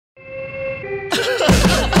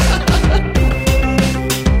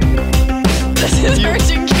is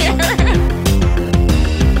urgent care.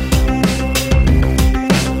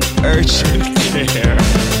 Urgent care.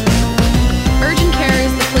 Urgent care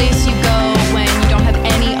is the place you go when you don't have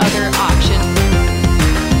any other option.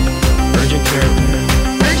 Urgent care.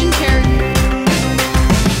 Urgent care.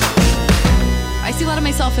 I see a lot of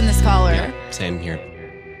myself in this caller. Yeah, same here.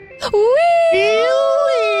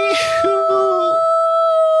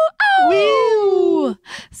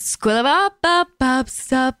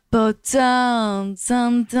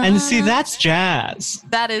 And see, that's jazz.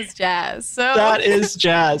 That is jazz. So That is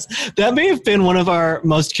jazz. That may have been one of our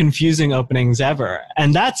most confusing openings ever.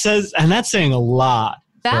 And that's saying a lot.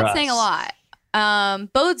 that's saying a lot.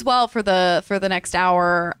 Bodes well for the next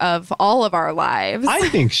hour of all of our lives. I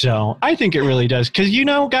think so. I think it really does. Because,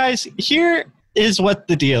 guys, here is what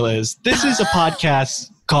the deal is. This is a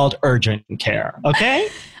podcast called Urgent Care, okay?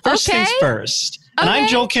 First things first. And I'm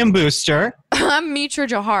Joel Kim Booster. I'm Mitra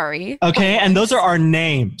Johari. Okay, and those are our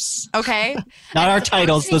names. Okay. Not our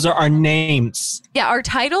titles, those are our names. Yeah, our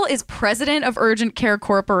title is President of Urgent Care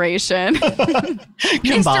Corporation. Mr.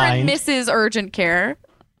 Combined. and Mrs. Urgent Care.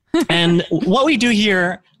 And what we do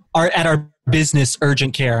here at our business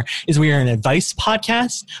Urgent Care is we are an advice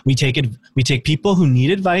podcast. We take people who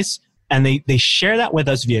need advice and they share that with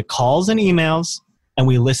us via calls and emails, and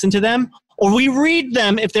we listen to them or we read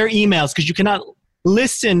them if they're emails, because you cannot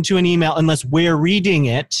listen to an email unless we're reading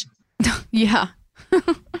it. Yeah.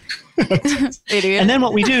 Idiot. And then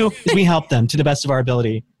what we do is we help them to the best of our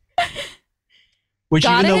ability. Which,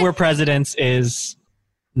 even though we're presidents, is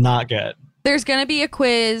not good. There's going to be a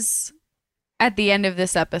quiz at the end of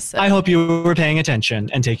this episode. I hope you were paying attention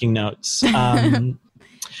and taking notes.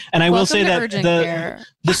 And I will say that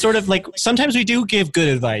the sort of like, sometimes we do give good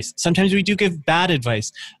advice. Sometimes we do give bad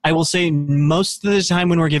advice. I will say most of the time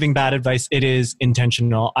when we're giving bad advice, it is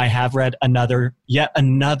intentional. I have read yet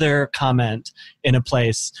another comment in a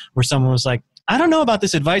place where someone was like, I don't know about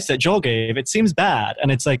this advice that Joel gave. It seems bad.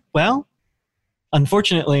 And it's like,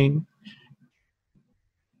 unfortunately,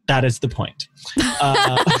 that is the point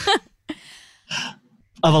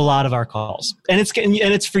of a lot of our calls. And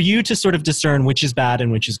it's for you to sort of discern which is bad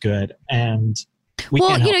and which is good. And we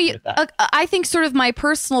can help you with that. I think sort of my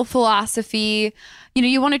personal philosophy,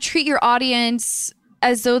 you want to treat your audience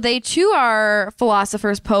as though they too are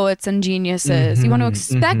philosophers, poets, and geniuses. Mm-hmm, you want to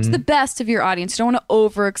expect the best of your audience. You don't want to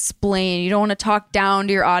over-explain. You don't want to talk down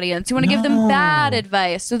to your audience. You want to give them bad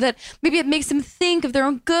advice so that maybe it makes them think of their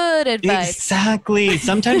own good advice. Exactly.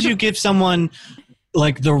 Sometimes you give someone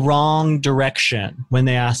like the wrong direction when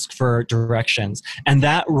they ask for directions, and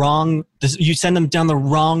you send them down the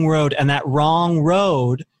wrong road, and that wrong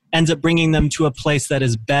road ends up bringing them to a place that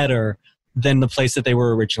is better than the place that they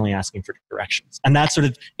were originally asking for directions. And that's sort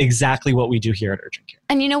of exactly what we do here at Urgent Care.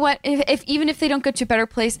 And you know what? Even if they don't get to a better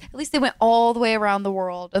place, at least they went all the way around the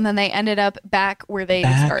world, and then they ended up back where they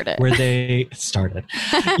started.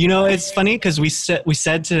 It's funny because we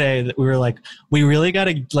said today that we were like, we really got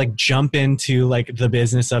to like jump into like the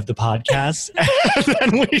business of the podcast, and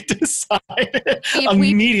then we decided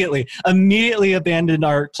immediately abandoned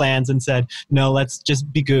our plans and said, no, let's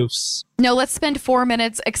just be goofs. No, let's spend 4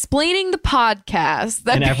 minutes explaining the podcast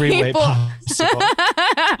in every way possible.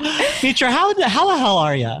 Mitra, how the hell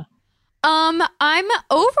are you? I'm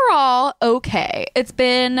overall okay. It's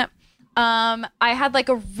been I had like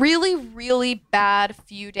a really, really bad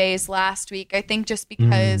few days last week. I think just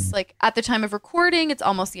because like at the time of recording, it's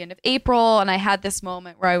almost the end of April, and I had this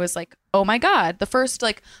moment where I was like, oh my God, the first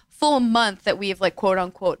like full month that we've like quote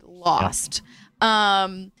unquote lost.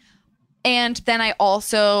 Yeah. And then I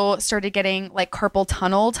also started getting like carpal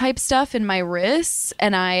tunnel type stuff in my wrists,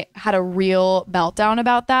 and I had a real meltdown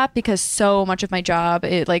about that because so much of my job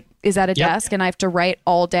is at a desk, and I have to write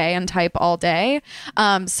all day and type all day.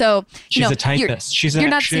 So she's a typist. She's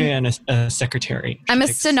actually a secretary. I'm a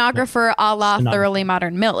stenographer a la Thoroughly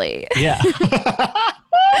Modern Millie. Yeah.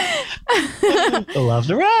 Love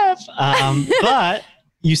the ref. But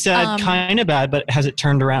you said kind of bad, but has it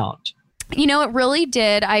turned around? It really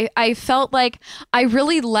did. I felt like I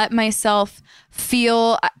really let myself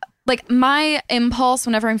feel like my impulse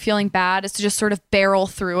whenever I'm feeling bad is to just sort of barrel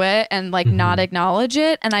through it and like not acknowledge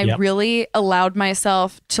it. And I really allowed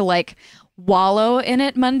myself to like wallow in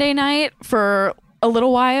it Monday night for a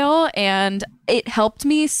little while. And it helped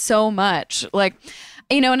me so much. Like,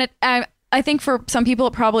 and I think for some people,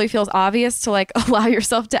 it probably feels obvious to like allow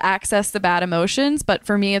yourself to access the bad emotions. But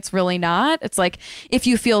for me, it's really not. It's like, if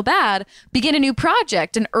you feel bad, begin a new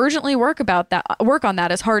project and urgently work on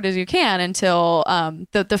that as hard as you can until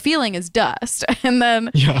the feeling is dust. And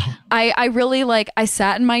then I really I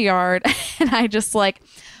sat in my yard and I just like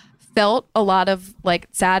felt a lot of like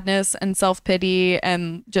sadness and self-pity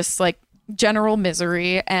and just like general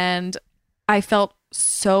misery, and I felt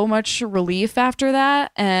so much relief after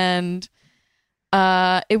that, and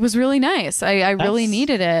it was really nice. I really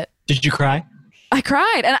needed it. Did you cry? I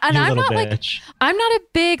cried, and I'm not bitch. Like I'm not a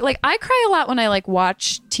big like I cry a lot when I like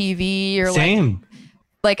watch TV or Same.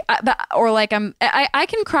 like or like I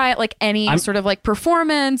can cry at like any sort of like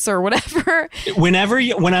performance or whatever.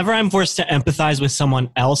 Whenever I'm forced to empathize with someone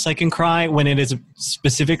else, I can cry. When it is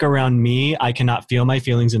specific around me, I cannot feel my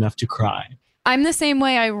feelings enough to cry. I'm the same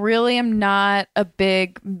way. I really am not a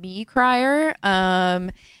big me crier.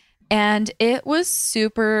 And it was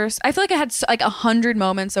super, I feel like I had like 100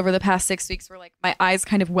 moments over the past 6 weeks where like my eyes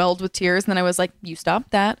kind of welled with tears. And then I was like, you stop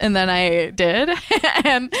that. And then I did.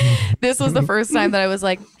 And this was the first time that I was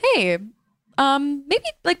like, hey, maybe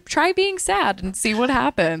like try being sad and see what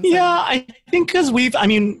happens. Yeah, I think because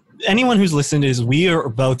anyone who's listened we are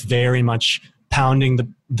both very much pounding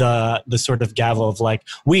the sort of gavel of like,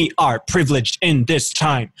 we are privileged in this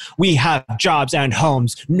time. We have jobs and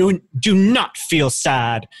homes. No, do not feel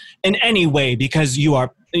sad in any way because you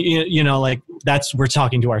are, like we're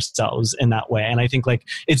talking to ourselves in that way. And I think like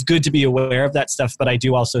it's good to be aware of that stuff. But I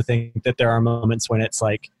do also think that there are moments when it's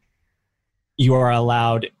like you are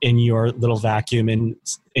allowed in your little vacuum and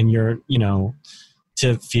in your,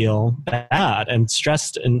 to feel bad and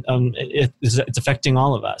stressed, and it's affecting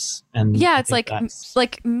all of us. And yeah, it's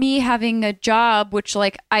like me having a job, which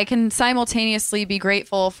like I can simultaneously be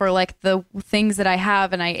grateful for like the things that I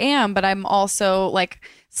have and I am, but I'm also like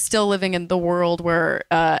still living in the world where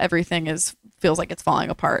everything feels like it's falling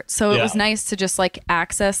apart. So it was nice to just like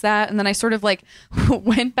access that. And then I sort of like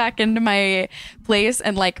went back into my place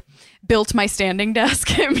and like built my standing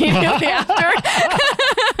desk immediately after.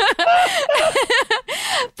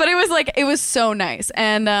 But it was so nice.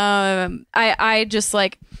 And I just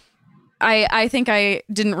like, I think I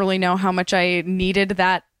didn't really know how much I needed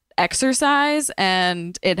that exercise,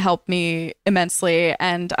 and it helped me immensely.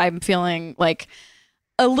 And I'm feeling like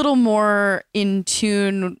a little more in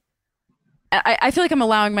tune. I feel like I'm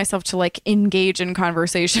allowing myself to like engage in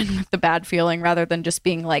conversation with the bad feeling rather than just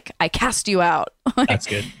being like, I cast you out. That's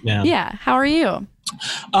good. Yeah. Yeah. How are you?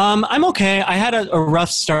 I'm okay. I had a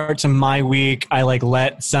rough start to my week. I like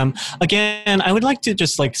I would like to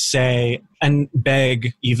just like say and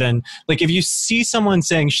beg even, like if you see someone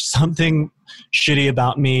saying something shitty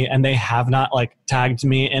about me and they have not like tagged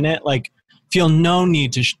me in it, like feel no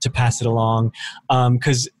need to pass it along.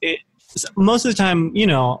 'Cause most of the time,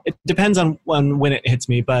 it depends on when it hits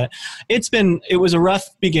me, but it was a rough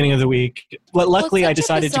beginning of the week. But luckily I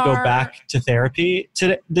decided to go back to therapy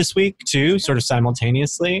this week too, sort of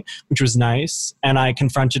simultaneously, which was nice. And I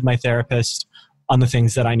confronted my therapist on the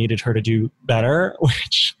things that I needed her to do better,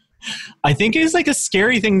 which I think is like a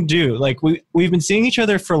scary thing to do. Like we've been seeing each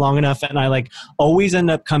other for long enough, and I like always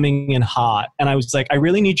end up coming in hot. And I was like, I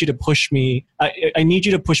really need you to push me. I need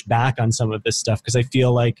you to push back on some of this stuff, because I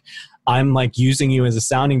feel like I'm like using you as a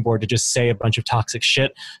sounding board to just say a bunch of toxic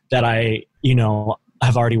shit that I,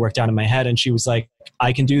 have already worked out in my head. And she was like,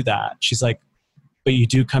 I can do that. She's like, but you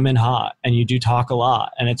do come in hot and you do talk a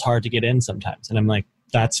lot and it's hard to get in sometimes. And I'm like,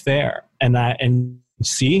 that's fair. And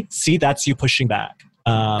see, that's you pushing back.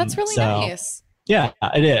 That's really nice. Yeah,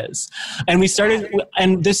 it is. And we started,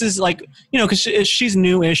 and this is like, because she's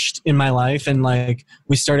newish in my life. And like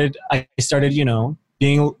I started,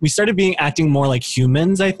 acting more like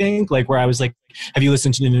humans, I think, like where I was like, have you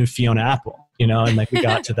listened to the new Fiona Apple? And like we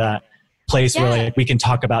got to that place where like we can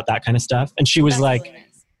talk about that kind of stuff. And she was that's like,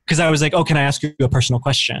 because really nice. I was like, oh, can I ask you a personal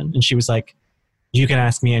question? And she was like, you can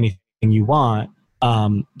ask me anything you want,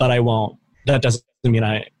 but I won't. That doesn't mean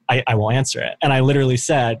I will answer it. And I literally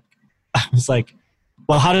said, I was like,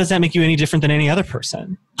 well, how does that make you any different than any other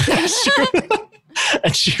person?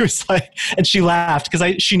 And she was like, and she laughed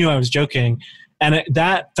because she knew I was joking. And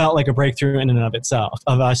that felt like a breakthrough in and of itself,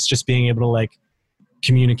 of us just being able to like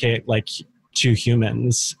communicate like to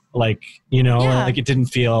humans, like, like it didn't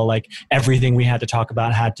feel like everything we had to talk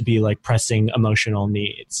about had to be like pressing emotional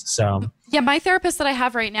needs. So yeah, my therapist that I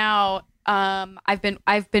have right now, I've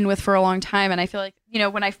been with for a long time, and I feel like,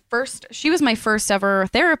 she was my first ever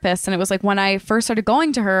therapist, and it was like when I first started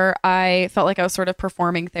going to her, I felt like I was sort of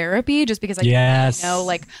performing therapy just because I didn't know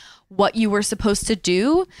like what you were supposed to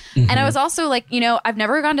do. Mm-hmm. And I was also like, I've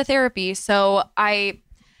never gone to therapy, so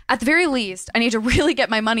at the very least, I need to really get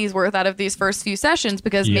my money's worth out of these first few sessions,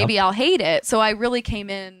 because maybe I'll hate it. So I really came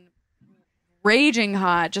in raging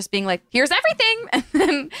hot, just being like, here's everything. And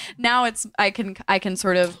then now I can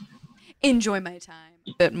sort of enjoy my time.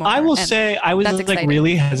 bit more. I will say I was like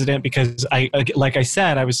really hesitant because like I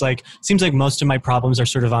said, I was like, seems like most of my problems are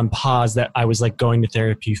sort of on pause that I was like going to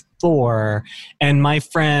therapy for. And my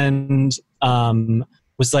friend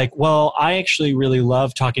was like, well, I actually really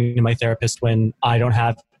love talking to my therapist when I don't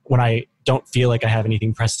feel like I have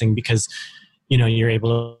anything pressing, because, you know, you're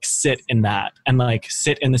able to sit in that and like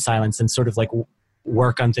sit in the silence and sort of like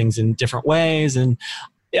work on things in different ways. And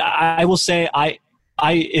I will say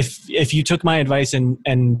if you took my advice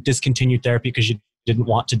and discontinued therapy because you didn't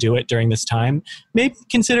want to do it during this time, maybe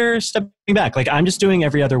consider stepping back. Like I'm just doing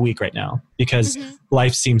every other week right now because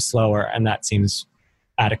life seems slower and that seems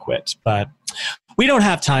adequate. But we don't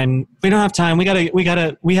have time. We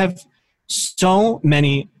have so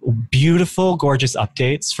many beautiful, gorgeous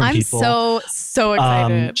updates from people. I'm so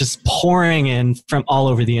excited. Just pouring in from all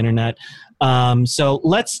over the internet. So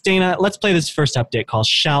let's play this first update call,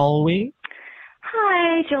 shall we?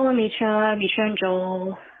 Hi, Joel and Mitra and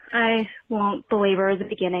Joel. I won't belabor the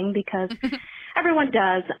beginning because everyone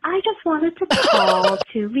does. I just wanted to call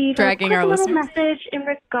to leave a quick little message in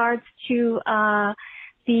regards to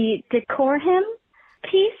the Decor Him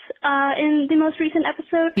piece in the most recent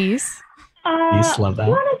episode. Piece? Love that. I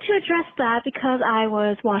wanted to address that because I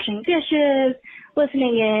was washing dishes,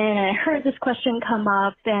 listening in, and I heard this question come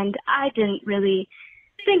up, and I didn't really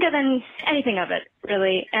think of anything of it,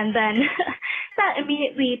 really. And then that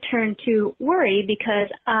immediately turned to worry because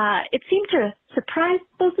it seemed to surprise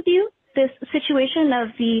both of you, this situation of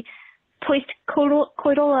the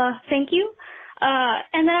post-coital thank you.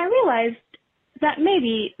 And then I realized that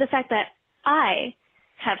maybe the fact that I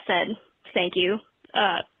have said thank you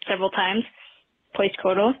several times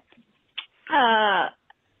post-coital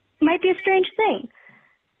might be a strange thing.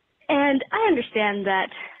 And I understand that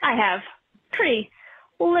I have pretty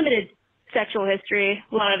limited sexual history.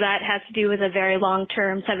 A lot of that has to do with a very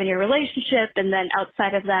long-term 7-year relationship, and then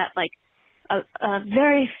outside of that, like a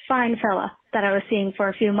very fine fella that I was seeing for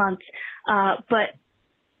a few months. But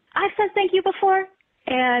I've said thank you before,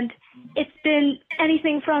 and it's been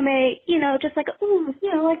anything from a, just like, ooh,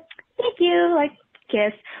 like, thank you, like,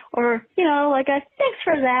 kiss, or, like a thanks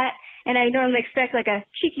for that. And I normally expect like a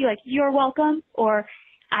cheeky, like, you're welcome, or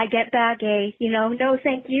I get back a, no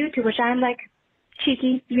thank you, to which I'm like,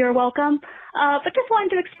 cheeky, you're welcome. But just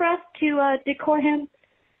wanted to express to Decor Him,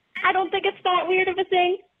 I don't think it's that weird of a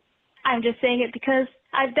thing. I'm just saying it because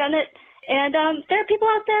I've done it. And there are people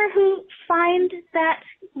out there who find that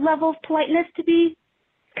level of politeness to be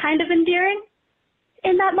kind of endearing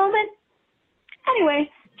in that moment. Anyway,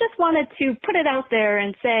 just wanted to put it out there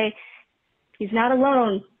and say he's not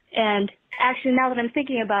alone. And actually, now that I'm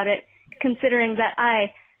thinking about it, considering that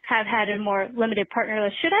I have had a more limited partner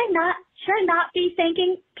list, should I not be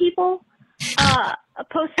thanking people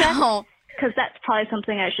post-sex? Oh. Because that's probably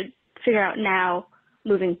something I should figure out now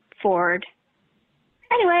moving forward.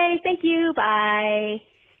 Anyway, thank you. Bye.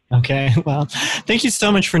 Okay, well, thank you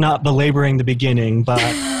so much for not belaboring the beginning, but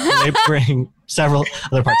belaboring several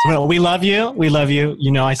other parts. Well, we love you. We love you.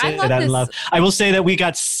 I say that in love. I will say that we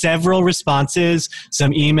got several responses,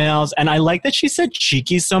 some emails, and I like that she said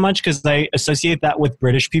cheeky so much because I associate that with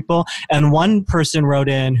British people. And one person wrote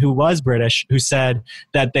in who was British who said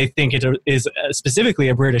that they think it is specifically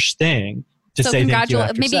a British thing to say thank you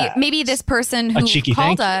after sex. Maybe this person who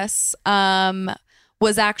called us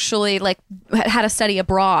was actually like had a study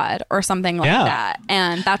abroad or something like that,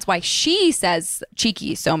 and that's why she says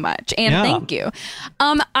cheeky so much. And thank you.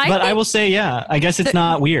 I will say, I guess it's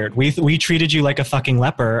not weird. We treated you like a fucking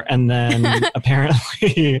leper, and then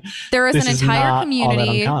apparently there is an entire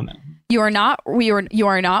community. You are not weird.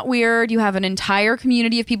 You have an entire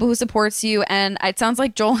community of people who supports you, and it sounds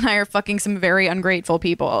like Joel and I are fucking some very ungrateful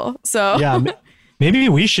people. So yeah. Maybe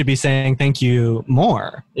we should be saying thank you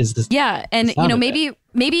more. Is this? Yeah, and maybe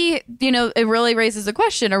it really raises a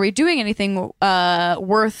question: are we doing anything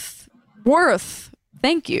worth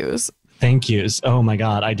thank yous? Thank yous. Oh my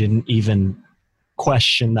God, I didn't even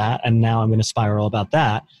question that, and now I'm going to spiral about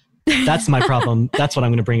that. That's my problem. That's what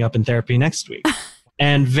I'm going to bring up in therapy next week.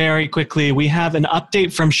 And very quickly, we have an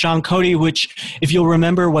update from Sean Cody, which, if you'll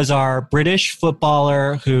remember, was our British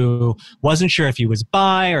footballer who wasn't sure if he was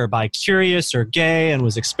bi or bi-curious or gay and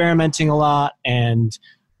was experimenting a lot. And,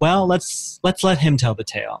 well, let's let him tell the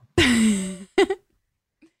tale.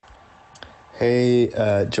 Hey,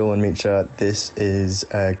 Joel and Mitra. This is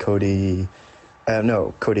Cody.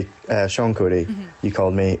 Sean Cody. Mm-hmm. You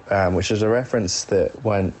called me, which is a reference that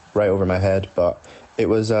went right over my head, but it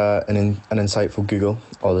was an insightful Google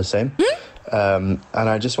all the same. And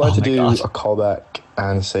I just wanted to do a callback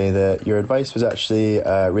and say that your advice was actually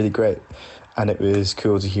really great. And it was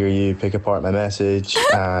cool to hear you pick apart my message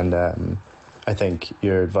and I think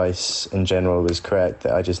your advice in general was correct,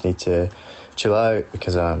 that I just need to chill out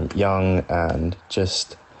because I'm young and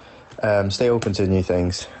just stay open to new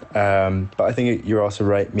things. But I think you're also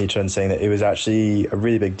right, Mitra, in saying that it was actually a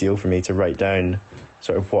really big deal for me to write down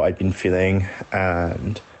sort of what I'd been feeling.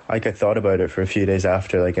 And like, I thought about it for a few days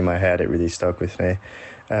after, like in my head, it really stuck with me,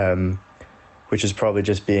 which is probably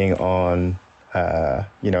just being on,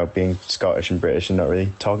 being Scottish and British and not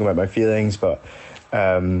really talking about my feelings. But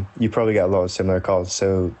you probably get a lot of similar calls.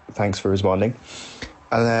 So thanks for responding.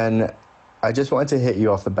 And then I just wanted to hit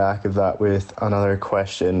you off the back of that with another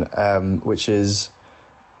question, which is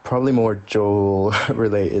probably more Joel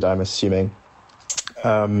related, I'm assuming.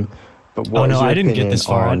 But what is your I didn't get this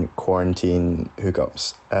far on quarantine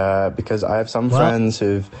hookups? Because I have some friends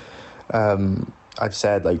who've, I've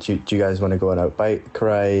said, like, do you guys want to go on a bike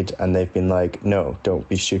ride? And they've been like, no, don't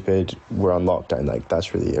be stupid. We're on lockdown. Like,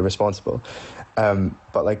 that's really irresponsible.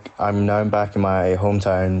 But like, I'm back in my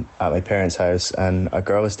hometown at my parents' house, and a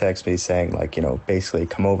girl has texted me saying, like, basically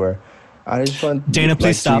come over. I just want Dana,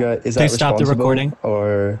 please stop. Please stop the recording.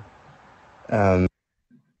 Or,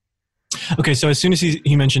 okay, so as soon as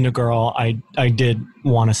he mentioned a girl, I did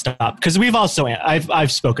want to stop, because we've also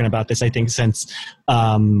I've spoken about this, I think, since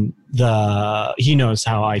he knows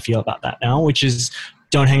how I feel about that now, which is,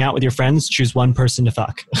 don't hang out with your friends, choose one person to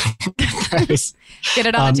fuck. Get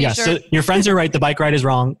it on a t-shirt. Yeah, so your friends are right, the bike ride is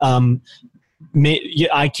wrong.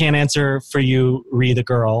 I can't answer for you, re the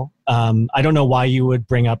girl. I don't know why you would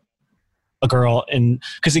bring up a girl, and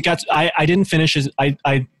because I didn't finish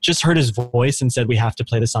I just heard his voice and said we have to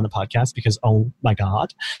play this on the podcast because, oh my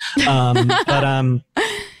God. But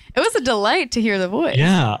it was a delight to hear the voice.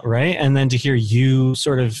 Yeah, right. And then to hear you,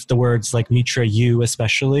 sort of the words like Mitra, you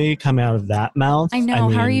especially, come out of that mouth. I know.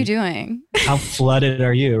 How are you doing? How flooded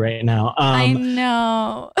are you right now? I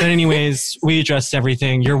know. But anyways, we addressed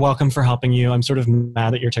everything. You're welcome for helping you. I'm sort of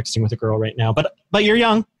mad that you're texting with a girl right now, but you're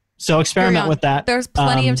young. So experiment with that. There's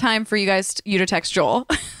plenty of time for you to text Joel.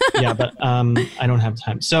 Yeah, but I don't have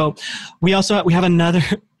time. So we have another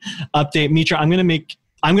update. Mitra, I'm going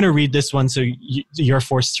to read this one, so you're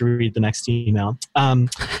forced to read the next email.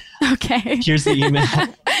 Okay. Here's the email.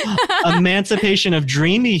 Emancipation of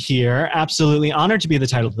Dreamy here. Absolutely honored to be the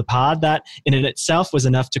title of the pod. That in and itself was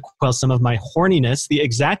enough to quell some of my horniness. The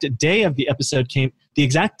exact day the episode came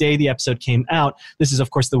out. This is,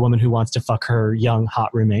 of course, the woman who wants to fuck her young,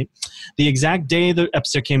 hot roommate. The exact day the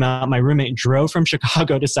episode came out, my roommate drove from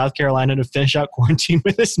Chicago to South Carolina to finish out quarantine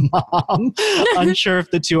with his mom. Unsure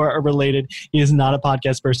if the two are related. He is not a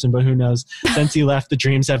podcast person, but who knows? Since he left, the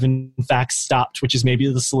dreams have in fact stopped, which is maybe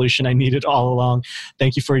the solution I needed all along.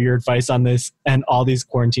 Thank you for your advice on this and all these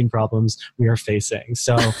quarantine problems we are facing.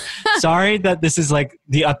 So sorry that this is like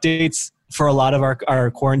the updates for a lot of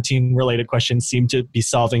our quarantine related questions seem to be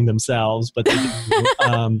solving themselves, but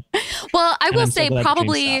well, I will say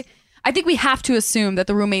probably, I think we have to assume that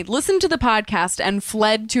the roommate listened to the podcast and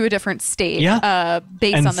fled to a different state based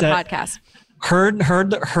on the podcast. Heard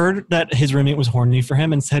that his roommate was horny for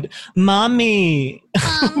him and said, Mommy,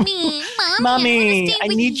 I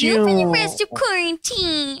need you for the rest of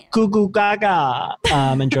quarantine. Goo goo gaga.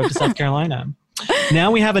 And drove to South Carolina.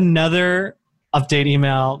 Now we have another update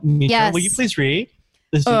email. Mitra, yes. Will you please read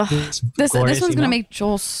this one's going to make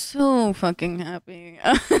Joel so fucking happy.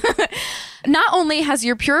 Not only has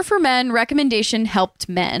your Pure for Men recommendation helped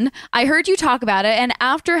men, I heard you talk about it, and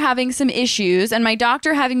after having some issues and my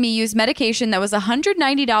doctor having me use medication that was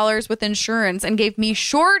 $190 with insurance and gave me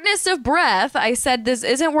shortness of breath, I said this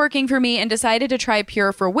isn't working for me and decided to try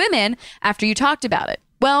Pure for Women after you talked about it.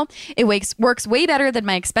 Well, it works way better than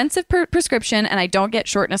my expensive prescription, and I don't get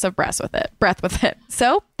shortness of breath with it.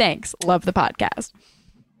 So thanks. Love the podcast.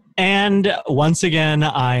 And once again,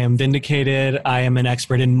 I am vindicated. I am an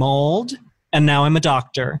expert in mold, and now I'm a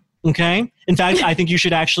doctor. Okay. In fact, I think you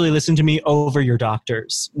should actually listen to me over your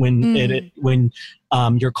doctors when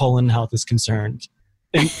your colon health is concerned.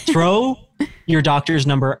 And throw your doctor's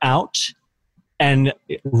number out and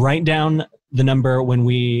write down the number when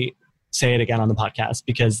we say it again on the podcast,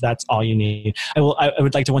 because that's all you need. I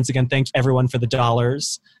would like to once again thank everyone for the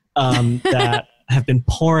dollars that have been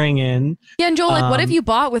pouring in. Yeah, and Joel, what have you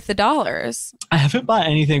bought with the dollars? I haven't bought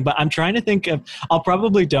anything, but I'm trying to think of, I'll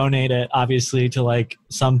probably donate it, obviously, to like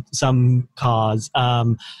some cause.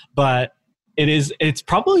 But it's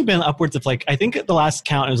probably been upwards of like, I think at the last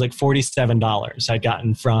count, it was like $47 I'd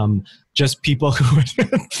gotten from just people who would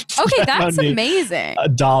okay, that's amazing.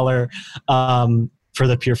 $1 for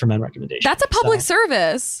the Pure for Men recommendation. That's a public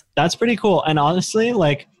service. That's pretty cool. And honestly,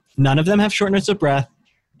 like, none of them have shortness of breath.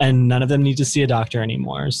 and none of them need to see a doctor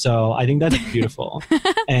anymore. So I think that's beautiful.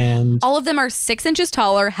 And all of them are 6 inches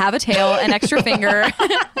taller, have a tail, an extra finger.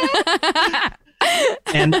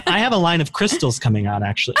 And I have a line of crystals coming out,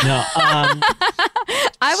 actually. No,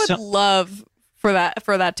 I would love for that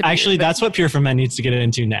to be. Actually, that's what Pure for Men needs to get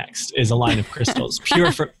into next, is a line of crystals.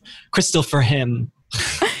 Crystal for him.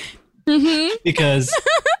 Because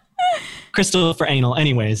crystal for anal.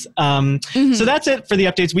 Anyways, so that's it for the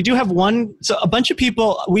updates. We do have a bunch of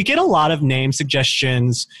people, we get a lot of name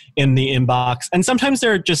suggestions in the inbox, and sometimes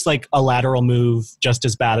they're just like a lateral move, just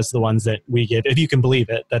as bad as the ones that we get, if you can believe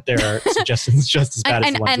it, that there are suggestions just as bad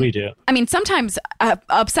as the ones we do. I mean, sometimes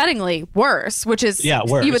upsettingly worse, which is,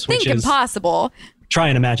 worse, you would think impossible. Try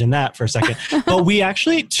and imagine that for a second. But we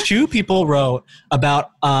actually, 2 people wrote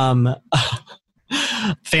about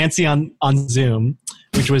Fancy on Zoom,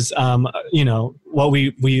 which was, what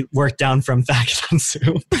we worked down from Faggot on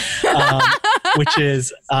Zoom, which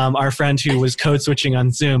is our friend who was code switching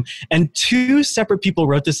on Zoom. And 2 separate people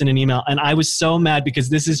wrote this in an email, and I was so mad because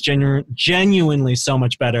this is genuinely so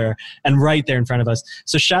much better and right there in front of us.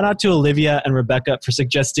 So shout out to Olivia and Rebecca for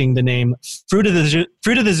suggesting the name Fruit of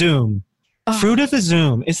the Zoom. Oh. Fruit of the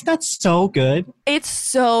Zoom. Isn't that so good? It's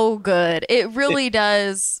so good. It really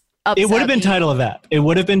does. It would have been title of app. It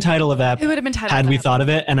would have been title of app. Had we thought of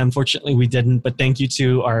it, and unfortunately we didn't. But thank you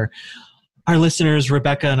to our listeners,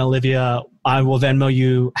 Rebecca and Olivia. I will Venmo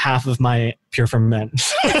you half of my Pure for Men.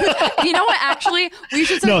 You know what? Actually, we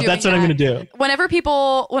should start doing that's what I'm going to do. Whenever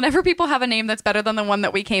people have a name that's better than the one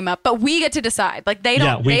that we came up, but we get to decide. Like they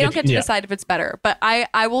don't get to decide if it's better. But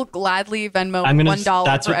I will gladly Venmo $1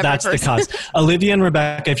 that's for every person. The cause. Olivia and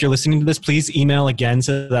Rebecca, if you're listening to this, please email again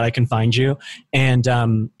so that I can find you, and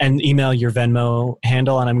email your Venmo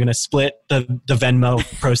handle, and I'm going to split the Venmo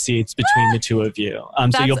proceeds between the 2 of you.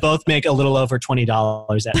 So you'll both make a little over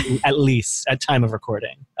 $20 at least at time of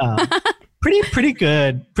recording. Pretty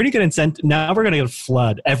good incentive. Now we're going to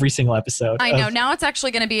flood every single episode. I know. Now it's actually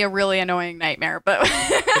going to be a really annoying nightmare, but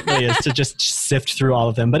it really is to just sift through all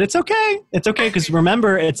of them. But it's okay. It's okay, because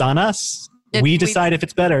remember, it's on us. We decide if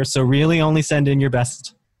it's better. So really only send in your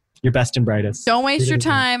best and brightest. Don't waste your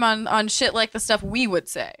time on shit like the stuff we would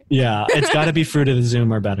say. Yeah, it's got to be Fruit of the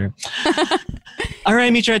Zoom or better. All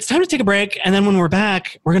right, Mitra, it's time to take a break. And then when we're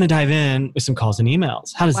back, we're going to dive in with some calls and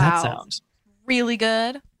emails. How does that sound? Really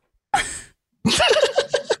good.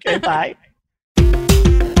 Okay, bye.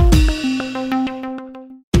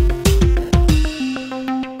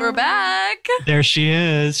 We're back. There she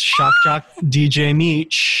is, Shock Jock DJ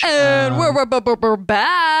Meech. And we're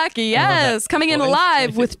back. Yes, coming in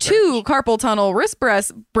live with 2 carpal tunnel wrist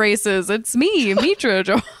braces. It's me, Mitra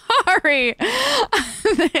Johari.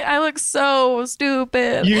 I look so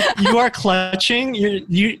stupid. You are clutching.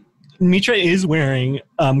 Mitra is wearing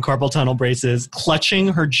carpal tunnel braces, clutching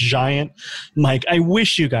her giant mic. I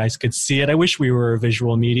wish you guys could see it. I wish we were a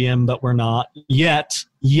visual medium, but we're not yet.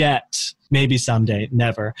 Maybe someday.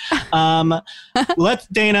 Never. Let's,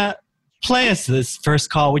 Dana, play us this first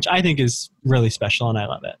call, which I think is really special, and I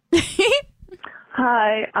love it.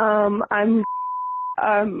 Hi, I'm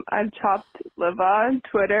Chopped Liva on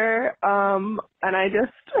Twitter, and I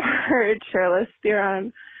just heard Shirley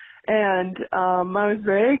Theron. And I was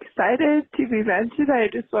very excited to be mentioned. I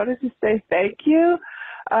just wanted to say thank you.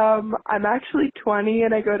 I'm actually 20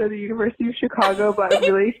 and I go to the University of Chicago, but I'm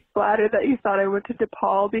really flattered that you thought I went to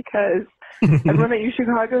DePaul, because everyone at U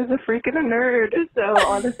Chicago is a freaking nerd. So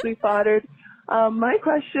honestly flattered. My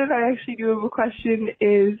question, I actually do have a question,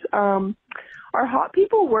 is are hot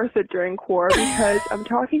people worth it during core? Because I'm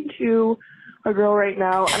talking to a girl right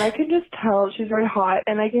now, and I can just tell she's very hot,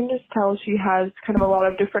 and I can just tell she has kind of a lot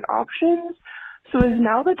of different options. So is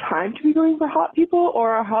now the time to be going for hot people,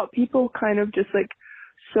 or are hot people kind of just like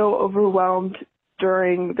so overwhelmed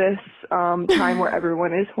during this time where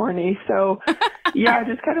everyone is horny? So yeah,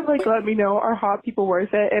 just kind of like let me know, are hot people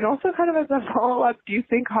worth it? And also kind of as a follow-up, do you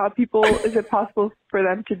think hot people, is it possible for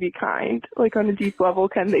them to be kind? Like on a deep level,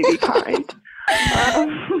 can they be kind?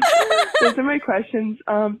 Those are my questions.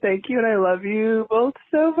 Thank you, and I love you both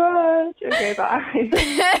so much. Okay, bye.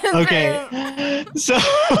 Okay.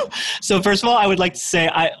 So first of all, I would like to say,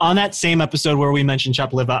 on that same episode where we mentioned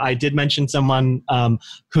Chop Liva, I did mention someone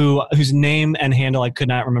whose name and handle I could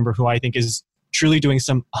not remember, who I think is truly doing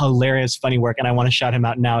some hilarious, funny work, and I want to shout him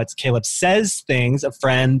out now. It's Caleb Says Things, a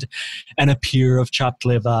friend and a peer of Chopped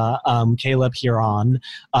Liva. Caleb Huron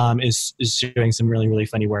is doing some really, really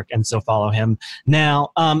funny work, and so follow him.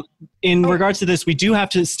 Now, in regards to this, we do have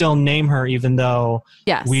to still name her, even though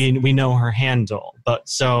we know her handle. But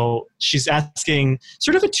so she's asking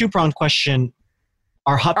sort of a 2-pronged question: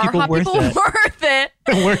 Are hot people worth it?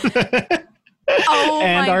 Worth it? Oh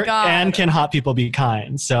my God. And can hot people be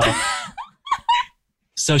kind? So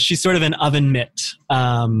so she's sort of an oven mitt.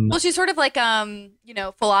 Well, she's sort of like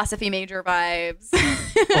philosophy major vibes.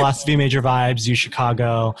 Philosophy major vibes, U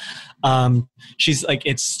Chicago. She's like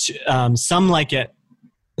some like it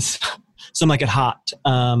hot.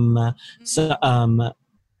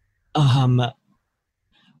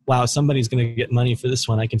 Wow, somebody's going to get money for this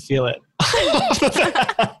one. I can feel it.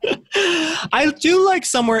 I do like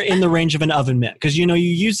somewhere in the range of an oven mitt because, you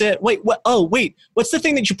use it. Wait, what? Oh, wait. What's the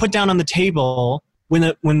thing that you put down on the table when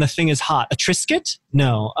the thing is hot? A Triscuit?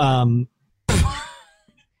 No.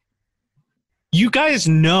 You guys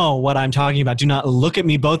know what I'm talking about. Do not look at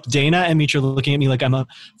me. Both Dana and Meech are looking at me like I'm a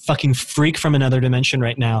fucking freak from another dimension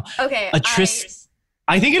right now. Okay.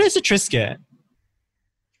 I think it is a Triscuit.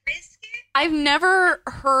 I've never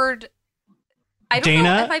heard. I don't Dana,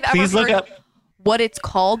 know if I've ever please heard look up what it's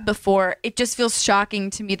called before. It just feels shocking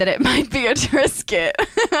to me that it might be a Triscuit.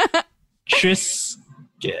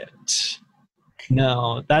 Triscuit.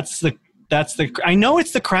 No, that's the. I know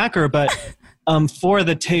it's the cracker, but for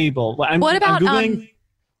the table. What about I'm Googling.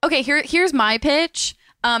 Okay, here's my pitch.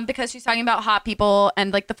 Because she's talking about hot people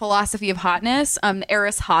and like the philosophy of hotness.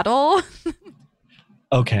 Aristotle.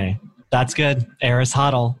 Okay. That's good.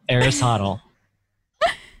 Aristotle.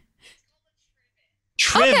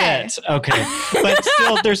 Trivet. Okay. But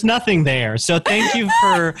still, there's nothing there. So thank you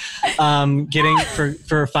for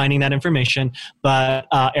for finding that information. But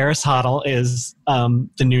Aristotle is the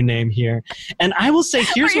new name here. And I will say,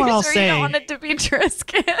 here's what I'll say. You don't want it to be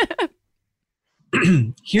Triscuit?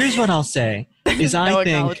 Here's what I'll say. Is I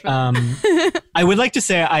think I would like to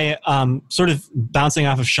say I sort of bouncing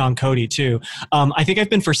off of Sean Cody too. I think I've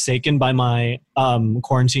been forsaken by my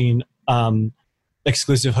quarantine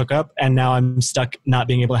exclusive hookup, and now I'm stuck not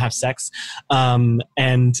being able to have sex and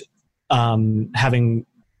having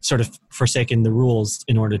sort of forsaken the rules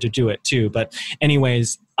in order to do it too. But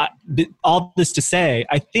anyways, all this to say,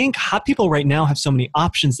 I think hot people right now have so many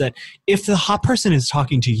options that if the hot person is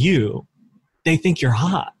talking to you, they think you're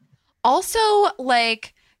hot. Also,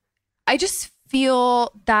 like, I just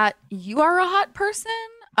feel that you are a hot person.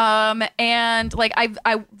 And like,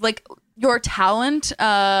 I like your talent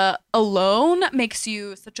alone makes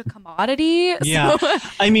you such a commodity. Yeah. So.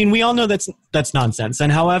 I mean, we all know that's nonsense.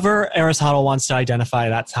 And however Aristotle wants to identify,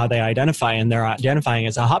 that's how they identify. And they're identifying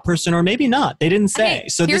as a hot person, or maybe not. They didn't say. Okay,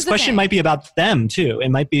 so this question might be about them too. It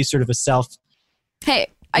might be sort of a self. Hey,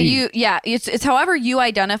 it's however you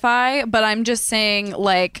identify, but I'm just saying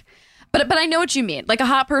like, but I know what you mean. Like a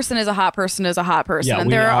hot person is a hot person is a hot person. Yeah, and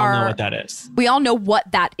we all know what that is. We all know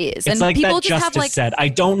what that is. It's and like people that just Justice have like said, I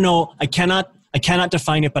don't know. I cannot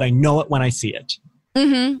define it, but I know it when I see it.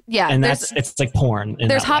 Mm-hmm. Yeah. And it's like porn.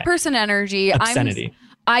 There's hot person energy. Obscenity.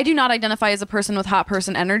 I do not identify as a person with hot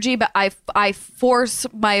person energy, but I force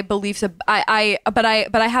my beliefs. But I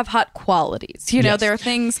have hot qualities. You know, Yes. there are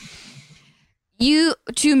things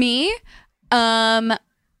to me, a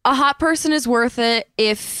hot person is worth it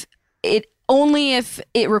if it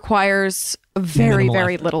requires very, Minimal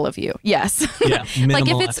very effort. little of you. Yes. Yeah. Like if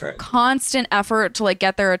minimal it's effort. constant effort to like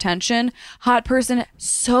get their attention, hot person,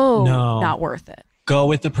 so No. not worth it. Go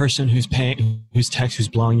with the person who's paying, who's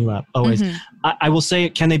blowing you up. Always. Mm-hmm. I will say,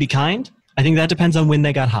 can they be kind? I think that depends on when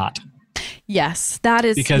they got hot. Yes, that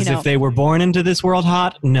is Because if they were born into this world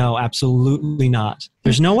hot, no, absolutely not.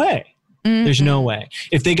 There's no way. Mm-hmm. There's no way.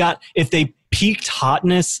 If they peaked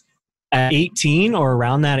hotness at 18 or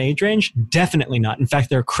around that age range, definitely not. In fact,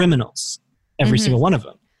 they're criminals. Every Mm-hmm. single one of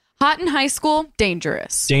them. hot in high school,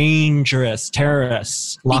 dangerous. Dangerous.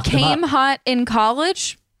 Terrorists. Lock them Became up. hot in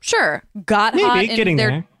college, sure. Got Maybe, hot getting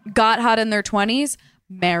there. Got hot in their 20s,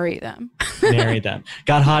 marry them. Marry them.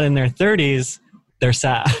 Got hot in their 30s, they're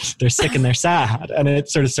sad. They're sick and they're sad. And it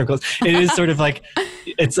sort of circles. It is sort of like,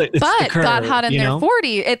 it's the But curve, got hot in you their know?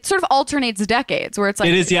 40s. It sort of alternates decades where it's like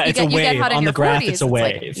It is, yeah. It's a you get wave. hot in On your the graph, 40s, it's a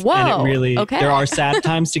like, wave. whoa, And it really, okay. there are sad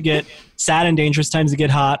times to get, sad and dangerous times to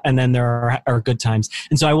get hot, and then there are good times.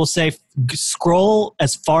 And so I will say, scroll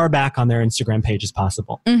as far back on their Instagram page as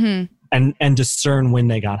possible. Mm-hmm. And discern when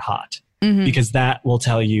they got hot. Mm-hmm. Because that will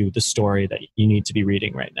tell you the story that you need to be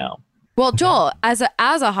reading right now. Well, Joel, as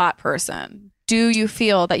a hot person, do you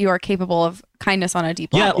feel that you are capable of kindness on a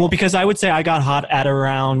deep level? Yeah, well, because I would say I got hot at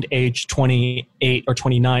around age 28 or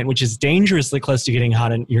 29, which is dangerously close to getting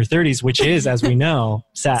hot in your 30s, which is, as we know,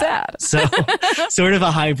 sad. So sort of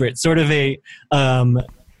a hybrid, sort of a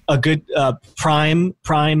good prime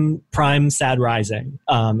sad rising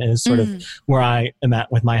is sort of where I am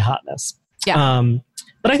at with my hotness. Yeah.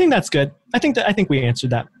 But I think that's good. I think we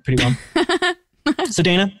answered that pretty well. So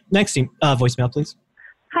Dana, next team, voicemail, please.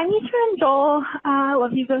 Hi, Mitra and Joel.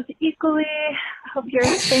 Love you both equally. Hope you're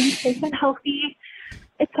staying safe and healthy,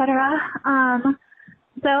 etc. Sorry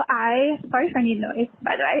for any noise,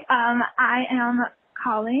 by the way. I am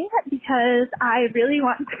calling because I really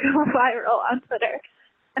want to go viral on Twitter.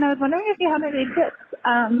 And I was wondering if you have any tips.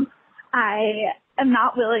 I am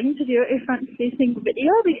not willing to do a front-facing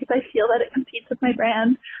video because I feel that it competes with my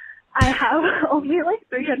brand. I have only like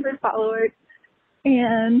 300 followers,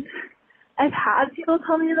 and I've had people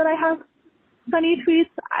tell me that I have funny tweets.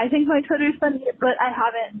 I think my Twitter's funny, but I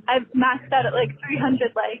haven't. I've maxed out at like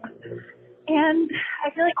 300 likes. And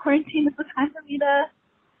I feel like quarantine is the time for me to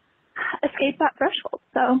escape that threshold.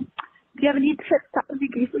 So if you have any tips, that would be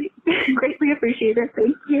greatly appreciated.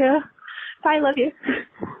 Thank you. Bye, love you.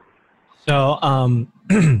 So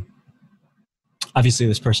obviously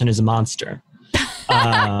this person is a monster.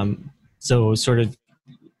 So sort of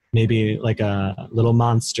maybe like a little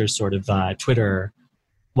monster sort of Twitter.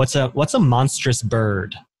 What's a monstrous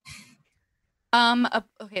bird?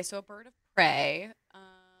 Okay, so a bird of prey.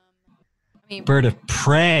 Bird of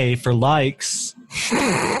prey for likes.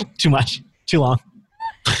 Too much. Too long.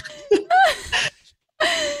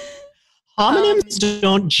 Homonyms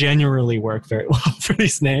don't generally work very well for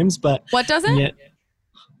these names, but what doesn't? Yet,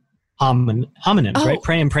 homonyms, right?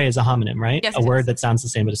 Prey and pray is a homonym, right? Yes, a word that sounds the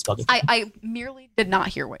same but is spelled differently. I merely did not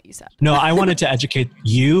hear what you said. No, I wanted to educate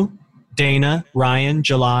you, Dana, Ryan,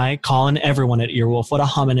 July, Colin, everyone at Earwolf what a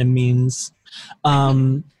homonym means.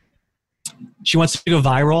 She wants to go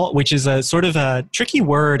viral, which is a sort of a tricky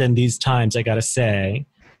word in these times, I gotta say.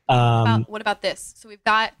 What about this? So we've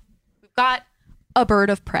got a bird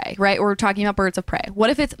of prey, right? We're talking about birds of prey. What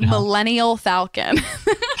if it's millennial falcon?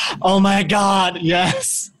 Oh my God,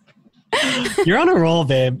 yes. You're on a roll,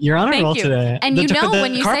 babe. You're on a roll today. And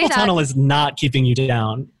when you say that, carpal tunnel is not keeping you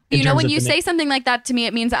down. You know, when you say something like that to me,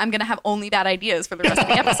 it means that I'm going to have only bad ideas for the rest of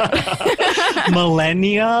the episode.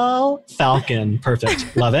 Millennial Falcon.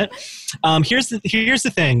 Perfect. Love it. Here's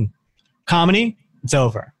the thing. Comedy, it's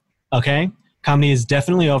over. Okay? Comedy is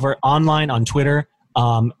definitely over. Online, on Twitter,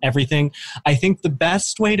 everything. I think the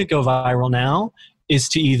best way to go viral now is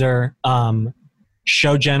to either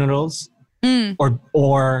show genitals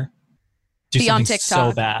or do be something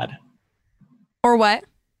so bad. Or what?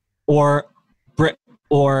 Or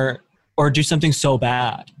do something so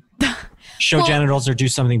bad. Show genitals or do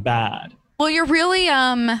something bad. Well, you're really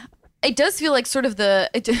it does feel like sort of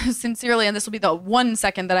sincerely, and this will be the 1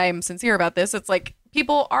 second that I am sincere about this. It's like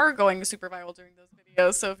people are going super viral doing those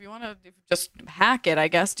videos. So if you want to just hack it, I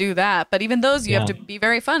guess do that. But even those, you have to be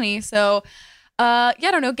very funny. So I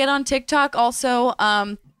don't know. Get on TikTok. Also,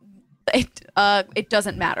 it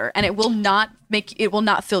doesn't matter, and it will not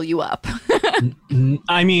fill you up.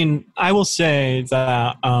 I mean, I will say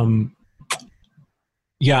that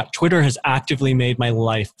Twitter has actively made my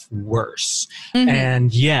life worse.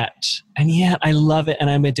 And yet I love it and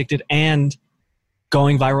I'm addicted, and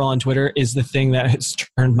going viral on Twitter is the thing that has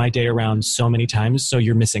turned my day around so many times. So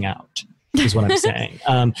you're missing out, is what I'm saying.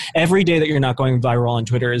 Every day that you're not going viral on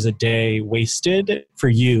Twitter is a day wasted for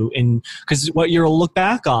you. Because what you'll look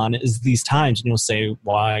back on is these times and you'll say,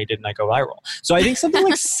 why didn't I go viral? So I think something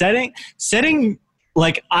like setting,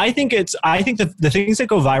 like, I think the things that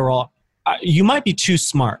go viral, you might be too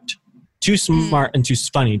smart and too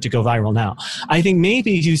funny to go viral now. I think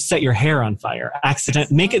maybe you set your hair on fire,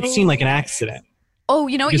 make it seem like an accident. Oh,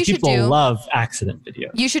 you know what you should do? People love accident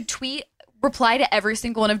videos. You should reply to every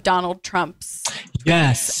single one of Donald Trump's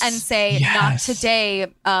tweets and say, not today,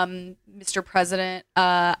 Mr. President.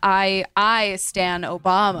 I stan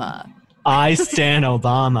Obama. I stan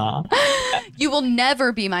Obama. You will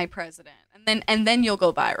never be my president. And then you'll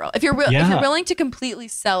go viral. If you're willing to completely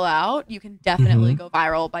sell out, you can definitely go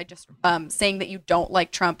viral by just saying that you don't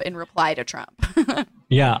like Trump in reply to Trump.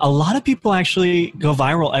 Yeah, a lot of people actually go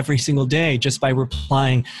viral every single day just by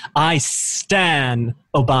replying, I stan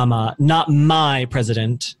Obama, not my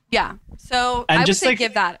president. Yeah, so I would say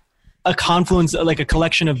give that. A confluence, like a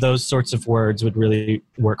collection of those sorts of words would really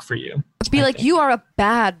work for you. Be like, you are a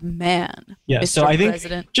bad man. Yeah, Mr. so I think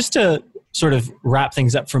President. Just to sort of wrap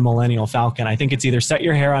things up for Millennial Falcon, I think it's either set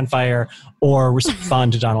your hair on fire or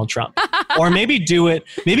respond to Donald Trump. Or maybe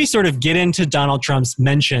sort of get into Donald Trump's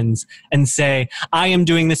mentions and say, I am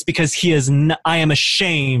doing this because I am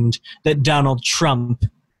ashamed that Donald Trump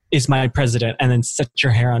is my president, and then set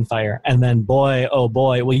your hair on fire. And then boy, oh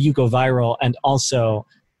boy, will you go viral and also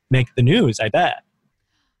make the news, I bet.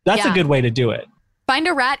 That's a good way to do it. Find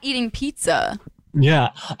a rat eating pizza. Yeah.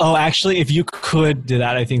 Oh, actually, if you could do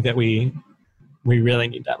that, I think that we really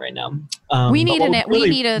need that right now. We need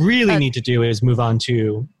need to do is move on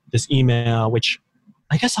to this email, which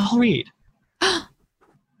I guess I'll read.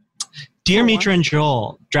 Dear Mitra and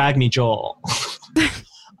Joel, drag me Joel.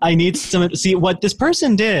 I need some, see what this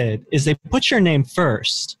person did is they put your name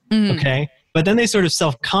first, okay? But then they sort of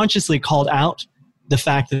self-consciously called out the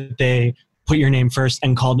fact that they put your name first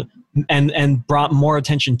and called and brought more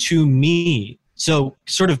attention to me. So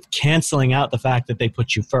sort of canceling out the fact that they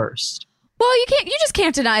put you first. Well, you just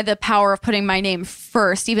can't deny the power of putting my name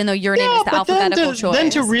first, even though your name is the alphabetical choice. Then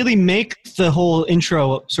to really make the whole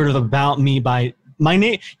intro sort of about me by my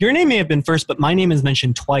name, your name may have been first, but my name is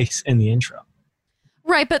mentioned twice in the intro.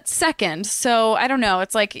 Right, but second. So I don't know.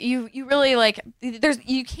 It's like you really like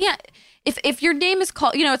you can't if your name is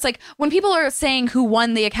called, it's like when people are saying who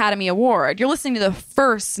won the Academy Award, you're listening to the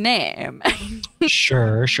first name.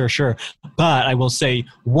 Sure. But I will say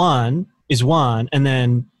 1 is 1, and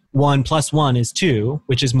then 1 plus 1 is 2,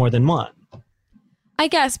 which is more than 1. I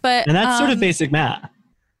guess, but and that's sort of basic math.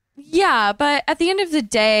 Yeah, but at the end of the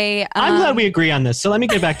day... I'm glad we agree on this. So let me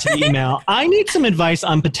get back to the email. I need some advice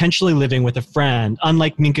on potentially living with a friend.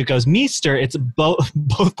 Unlike Minka Goes Meester, it's both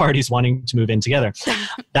parties wanting to move in together.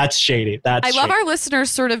 That's shady. I love our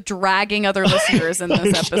listeners sort of dragging other listeners in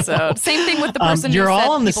this episode. Same thing with the person you're who all said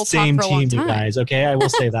on the people same talk for a long team, you time. guys, okay? I will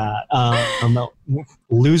say that.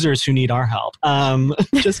 Losers who need our help.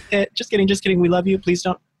 Just kidding. We love you. Please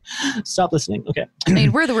don't. Stop listening. Okay. I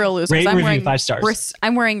mean, we're the real losers. Rate and review 5 stars.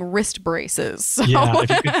 I'm wearing wrist braces. So. Yeah, if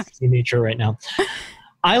you could see nature right now.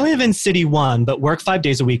 I live in City 1, but work 5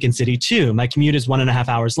 days a week in City 2. My commute is 1.5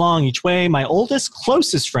 hours long each way. My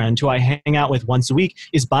closest friend, who I hang out with once a week,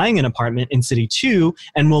 is buying an apartment in City 2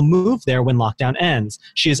 and will move there when lockdown ends.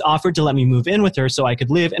 She has offered to let me move in with her so I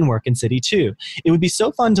could live and work in City 2. It would be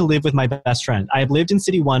so fun to live with my best friend. I have lived in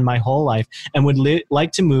City 1 my whole life and would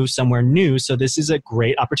like to move somewhere new, so this is a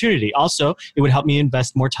great opportunity. Also, it would help me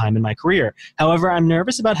invest more time in my career. However, I'm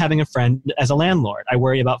nervous about having a friend as a landlord. I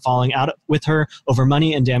worry about falling out with her over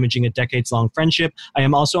money and damaging a decades-long friendship. I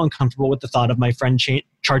am also uncomfortable with the thought of my friend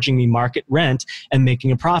charging me market rent and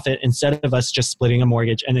making a profit instead of us just splitting a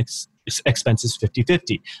mortgage and expenses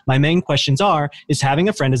 50-50. My main questions are, is having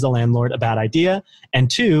a friend as a landlord a bad idea?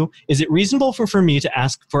 And 2, is it reasonable for me to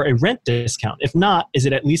ask for a rent discount? If not, is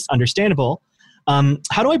it at least understandable?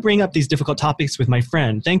 How do I bring up these difficult topics with my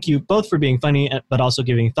friend? Thank you both for being funny, but also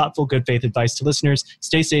giving thoughtful, good faith advice to listeners.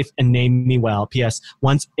 Stay safe and name me well. P.S.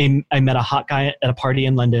 Once I met a hot guy at a party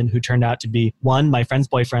in London who turned out to be 1, my friend's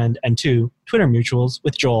boyfriend, and 2, Twitter mutuals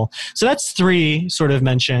with Joel. So that's 3 sort of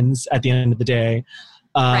mentions at the end of the day.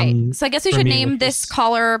 Right. So I guess we should name this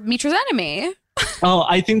caller Mitra's enemy. Oh,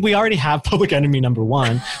 I think we already have public enemy number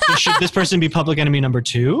 1. So should this person be public enemy number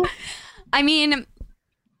 2? I mean...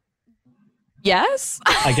 Yes,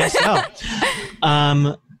 I guess so.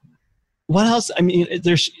 What else? I mean,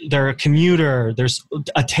 they're a commuter. There's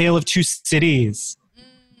a tale of 2 cities.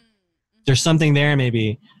 There's something there,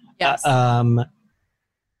 maybe. Yes.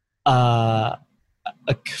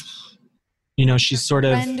 She's sort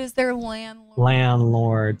of. Friend is their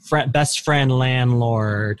landlord. Best friend,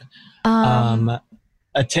 landlord. A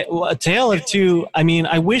tale of 2. I mean,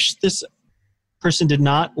 I wish this person did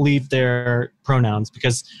not leave their pronouns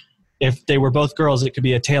because. If they were both girls, it could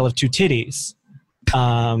be a tale of 2 titties.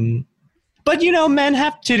 But, men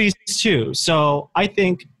have titties too. So I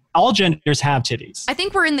think all genders have titties. I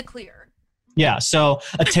think we're in the clear. Yeah. So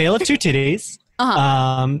a tale of 2 titties.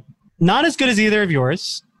 Not as good as either of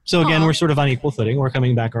yours. So again, we're sort of on equal footing. We're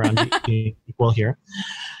coming back around to equal here.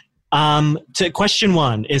 To question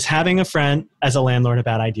 1, is having a friend as a landlord a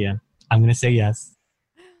bad idea? I'm going to say yes.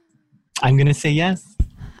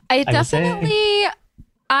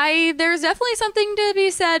 There's definitely something to be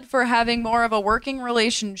said for having more of a working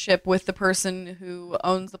relationship with the person who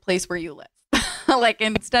owns the place where you live. Like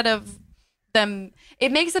instead of them, it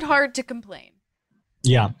makes it hard to complain.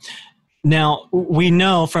 Yeah. Now, we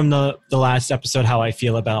know from the last episode how I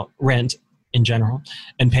feel about rent in general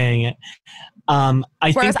and paying it. I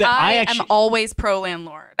think that I am always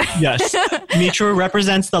pro-landlord. Yes. Mitra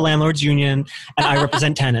represents the landlords union and I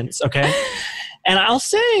represent tenants, okay? And I'll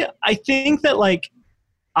say, I think that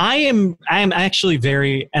I am actually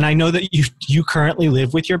very, and I know that you currently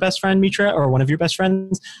live with your best friend, Mitra, or one of your best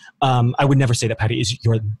friends. I would never say that Patty is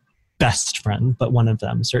your best friend, but one of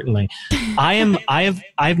them, certainly.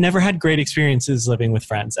 I've never had great experiences living with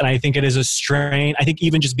friends. And I think it is a strain. I think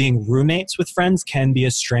even just being roommates with friends can be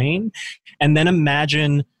a strain. And then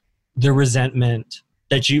imagine the resentment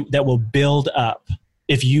that will build up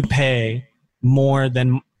if you pay more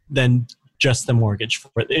than just the mortgage for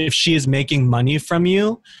it. If she is making money from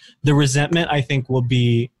you, the resentment, I think, will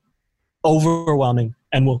be overwhelming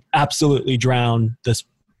and will absolutely drown this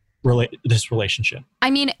relationship. I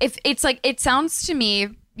mean, if it's it sounds to me,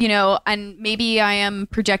 and maybe I am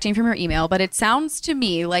projecting from your email, but it sounds to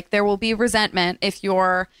me like there will be resentment if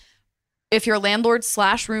your landlord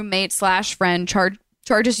 / roommate / friend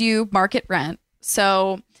charges you market rent.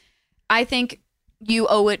 So I think you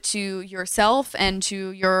owe it to yourself and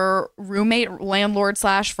to your roommate, landlord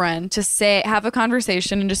 / friend to have a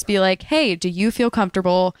conversation and just be like, hey, do you feel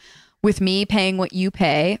comfortable with me paying what you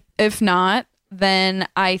pay? If not, then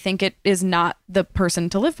I think it is not the person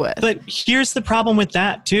to live with. But here's the problem with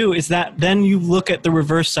that too, is that then you look at the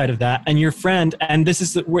reverse side of that and your friend, and this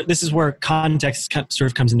is where context sort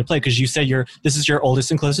of comes into play, because you say this is your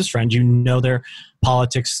oldest and closest friend, their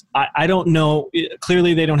politics. I don't know,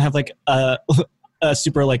 clearly they don't have like a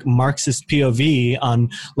super like Marxist POV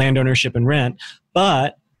on land ownership and rent,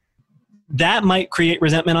 but that might create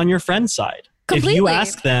resentment on your friend's side. Completely.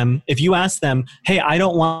 If you ask them, hey, I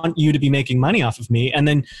don't want you to be making money off of me, and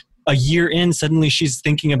then a year in, suddenly she's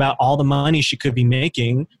thinking about all the money she could be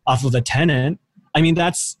making off of a tenant. I mean,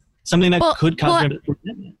 that's something that could cause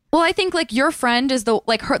resentment. Well, I think like your friend is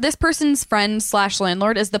this person's friend /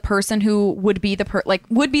 landlord is the person who would be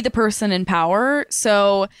the person in power.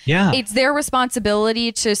 So yeah, it's their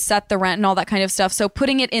responsibility to set the rent and all that kind of stuff. So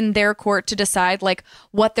putting it in their court to decide like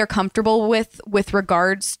what they're comfortable with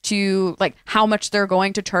regards to like how much they're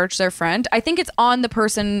going to charge their friend. I think it's on the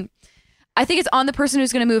person. Who's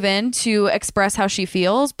going to move in to express how she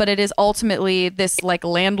feels, but it is ultimately this like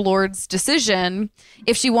landlord's decision.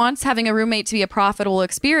 If she wants having a roommate to be a profitable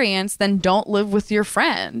experience, then don't live with your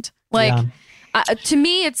friend. Like, to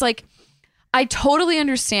me, it's like, I totally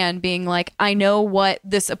understand being like, I know what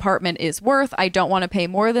this apartment is worth. I don't want to pay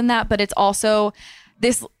more than that, but it's also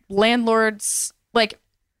this landlord's like,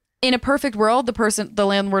 in a perfect world, the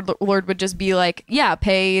landlord would just be like, yeah,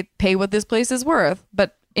 pay what this place is worth.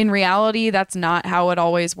 But in reality, that's not how it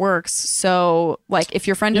always works. So, like, if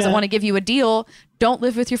your friend doesn't want to give you a deal, don't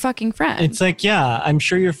live with your fucking friend. It's like, yeah, I'm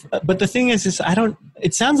sure but the thing is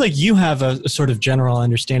it sounds like you have a sort of general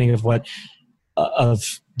understanding of what,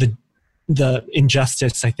 of the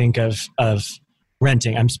injustice, I think, of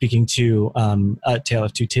renting. I'm speaking to A Tale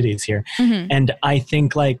of Two Titties here. Mm-hmm. And I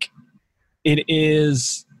think, like, it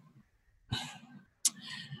is...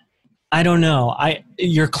 I don't know.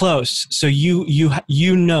 You're close, so you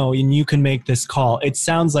know, and you can make this call. It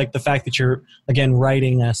sounds like the fact that you're again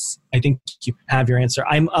writing us, I think you have your answer.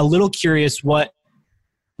 I'm a little curious why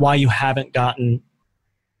you haven't gotten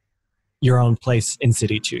your own place in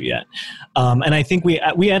City 2 yet. And I think we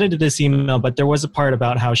edited this email, but there was a part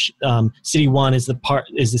about how City 1 is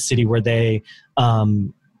the city where they have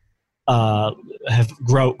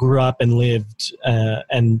grew up and lived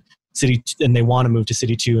and they want to move to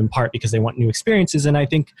City 2 in part because they want new experiences. And I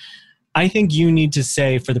think you need to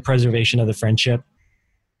say, for the preservation of the friendship,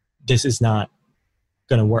 this is not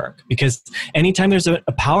going to work, because anytime there's a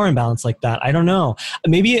power imbalance like that, I don't know,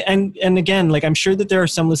 maybe, and again, like, I'm sure that there are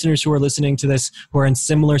some listeners who are listening to this who are in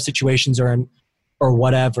similar situations or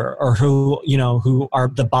whatever, or who are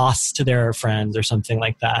the boss to their friends or something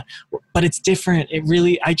like that. But it's different.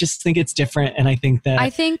 I just think it's different. And I think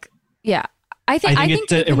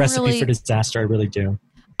it's a recipe for disaster. I really do.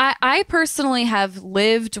 I personally have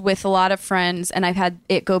lived with a lot of friends, and I've had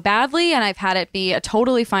it go badly, and I've had it be a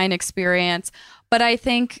totally fine experience. But I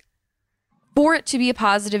think for it to be a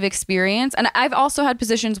positive experience, and I've also had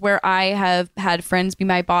positions where I have had friends be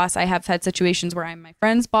my boss. I have had situations where I'm my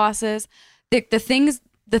friends' bosses. The thing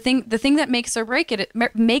that makes or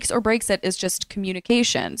breaks it is just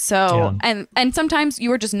communication. So, yeah. and sometimes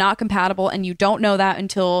you are just not compatible, and you don't know that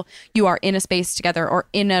until you are in a space together or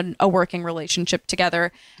in a working relationship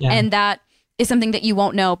together. Yeah. And that is something that you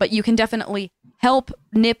won't know, but you can definitely help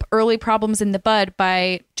nip early problems in the bud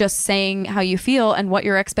by just saying how you feel and what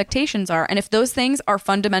your expectations are. And if those things are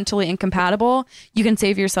fundamentally incompatible, you can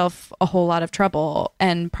save yourself a whole lot of trouble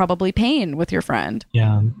and probably pain with your friend.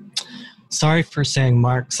 Yeah. Sorry for saying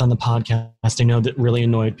Marx on the podcast. I know that really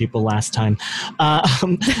annoyed people last time.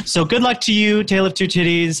 So good luck to you, Tale of Two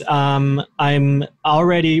Titties. I'm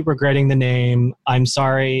already regretting the name. I'm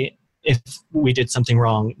sorry if we did something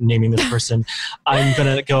wrong naming this person. I'm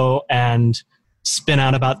going to go and spin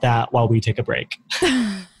out about that while we take a break.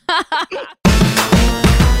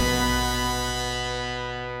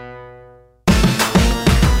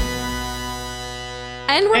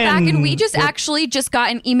 And we're back, and we actually got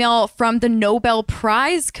an email from the Nobel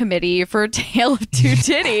Prize Committee for Tale of Two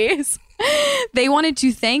Titties. They wanted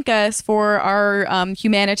to thank us for our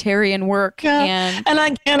humanitarian work. Yeah.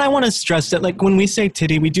 And I want to stress that, like, when we say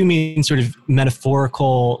titty, we do mean sort of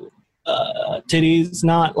metaphorical titties,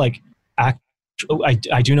 not like actual.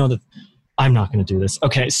 I do know that I'm not going to do this.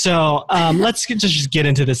 Okay, so let's just get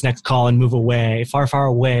into this next call and move away, far, far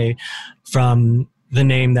away from the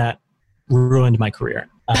name that ruined my career.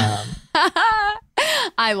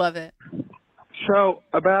 I love it. So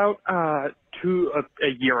about a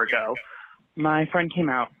year ago, my friend came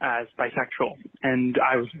out as bisexual, and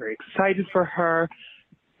I was very excited for her.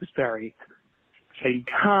 It was very exciting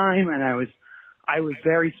time, and I was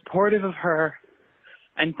very supportive of her.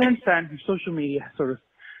 And since then, her social media sort of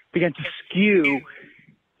began to skew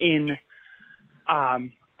in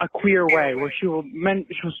a queer way, where she'll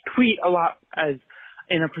tweet a lot as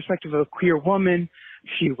in a perspective of a queer woman.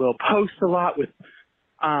 She will post a lot with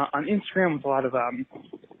on Instagram with a lot of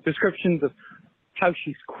descriptions of how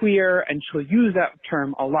she's queer, and she'll use that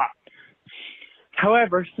term a lot.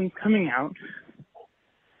 However, since coming out,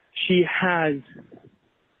 she has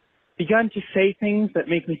begun to say things that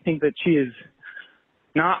make me think that she is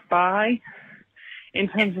not bi, in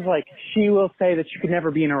terms of, like, she will say that she could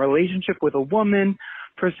never be in a relationship with a woman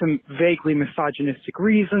for some vaguely misogynistic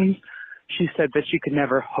reasons. She said that she could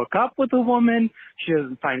never hook up with a woman. She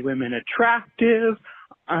doesn't find women attractive.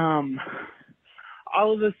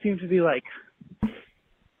 All of those seem to be, like,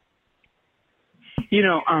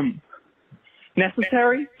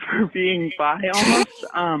 necessary for being bi almost.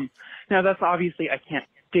 Now, that's obviously, I can't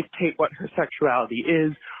dictate what her sexuality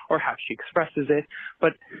is or how she expresses it,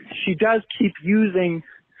 but she does keep using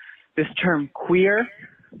this term queer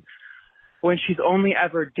when she's only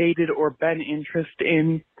ever dated or been interested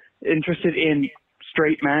in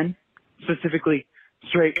straight men, specifically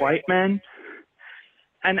straight white men.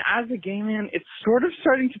 And as a gay man, it's sort of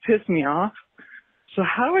starting to piss me off. So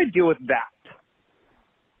how do I deal with that?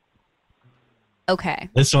 Okay.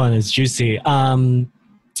 This one is juicy.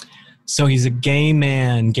 So he's a gay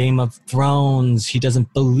man, Game of Thrones. He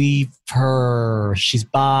doesn't believe her. She's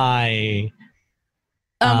bi.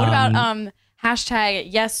 What about hashtag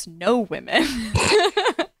yes, no women?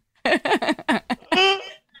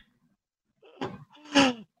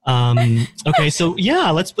 Okay, so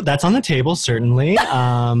yeah, that's on the table, certainly.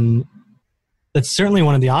 That's certainly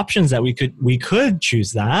one of the options that we could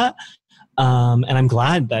choose that. And I'm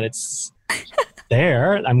glad that it's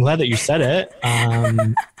there. I'm glad that you said it.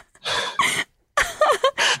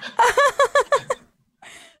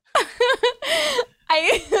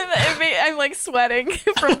 I'm like sweating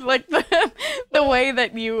from like the way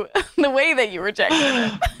that you rejected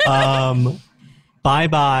it.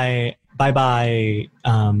 Bye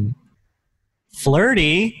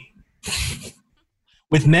flirty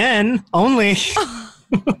with men only.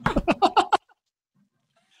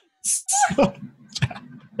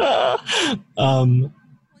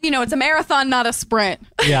 It's a marathon, not a sprint.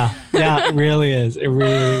 Yeah, it really is. It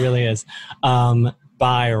really, really is. I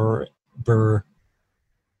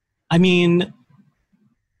mean,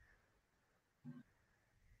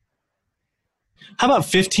 how about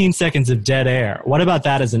 15 seconds of dead air? What about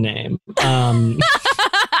that as a name? What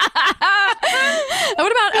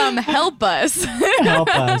about help us? Help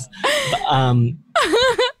us.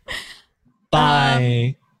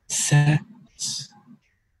 By sex.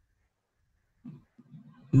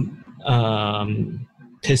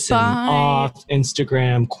 Pissing off,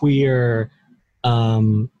 Instagram, queer.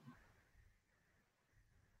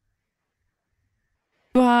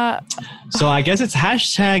 So I guess it's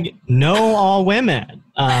hashtag no all women.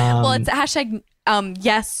 Well, it's hashtag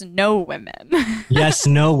yes, no women. Yes,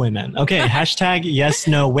 no women. Okay, hashtag yes,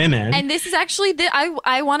 no women. And this is actually,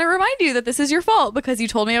 I want to remind you that this is your fault because you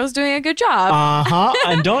told me I was doing a good job.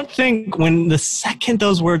 I don't think when the second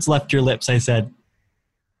those words left your lips, I said,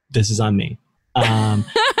 this is on me. So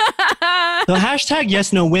hashtag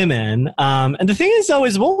yes, no women. And the thing is, though,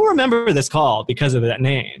 is we'll remember this call because of that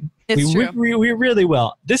name. It's true. We really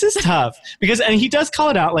will. This is tough and he does call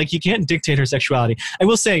it out, like, you can't dictate her sexuality. I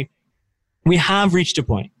will say, we have reached a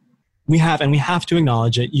point. We have to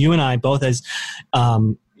acknowledge it. You and I both as,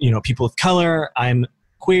 people of color. I'm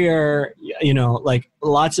queer. Like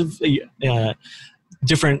lots of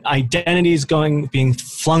different identities being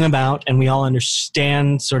flung about, and we all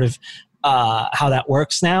understand sort of how that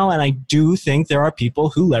works now. And I do think there are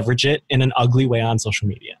people who leverage it in an ugly way on social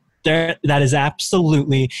media. That is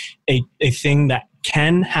absolutely a thing that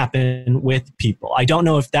can happen with people. I don't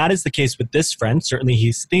know if that is the case with this friend. Certainly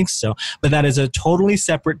he thinks so. But that is a totally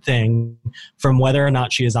separate thing from whether or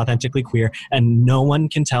not she is authentically queer. And no one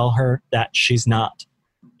can tell her that she's not.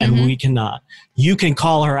 And we cannot. You can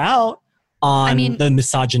call her out on the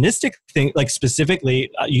misogynistic thing, like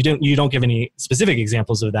specifically, you don't give any specific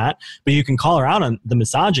examples of that, but you can call her out on the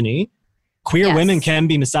misogyny. Queer women can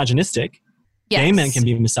be misogynistic. Yes. Gay men can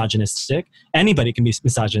be misogynistic. Anybody can be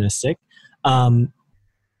misogynistic.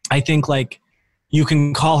 I think like you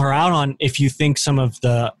can call her out on if you think some of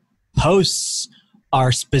the posts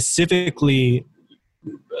are specifically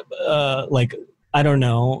like, I don't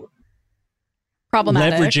know,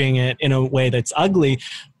 problematic, leveraging it in a way that's ugly,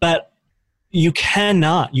 but you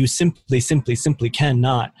simply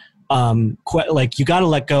cannot like, you got to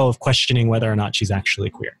let go of questioning whether or not she's actually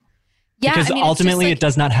queer. Yeah, because ultimately like, it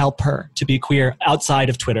does not help her to be queer outside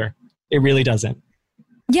of Twitter. It really doesn't.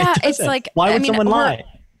 Yeah, it's like, why would someone lie?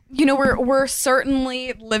 You know, we're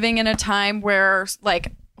certainly living in a time where,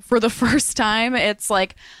 like, for the first time, it's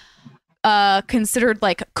like considered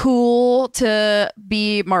like cool to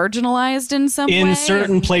be marginalized in some way. In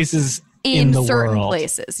certain places in the certain world.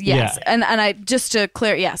 Places, yes. Yeah. And I just to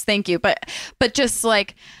clear, yes, thank you. But just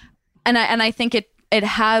like, and I think it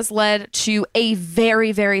has led to a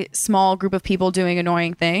very, very small group of people doing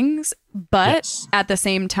annoying things. But at the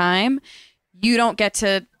same time, you don't get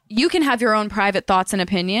to, you can have your own private thoughts and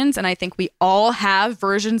opinions. And I think we all have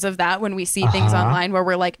versions of that when we see things online where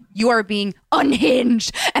we're like, you are being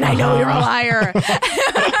unhinged and I know you're a liar.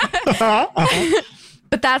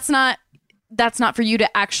 But that's not for you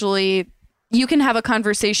to actually, you can have a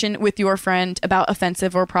conversation with your friend about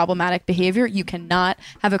offensive or problematic behavior. You cannot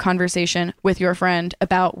have a conversation with your friend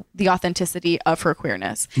about the authenticity of her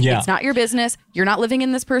queerness. Yeah. It's not your business. You're not living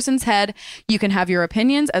in this person's head. You can have your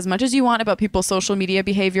opinions as much as you want about people's social media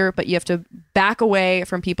behavior, but you have to back away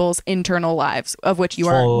from people's internal lives, of which you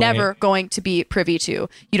are never going to be privy to.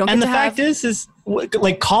 You don't. And the fact is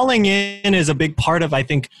like calling in is a big part of, I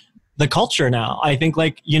think, the culture now. I think,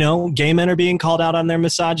 like, you know, gay men are being called out on their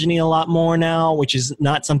misogyny a lot more now, which is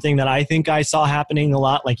not something that I think I saw happening a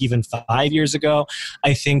lot, like even 5 years ago.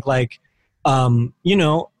 I think, like, you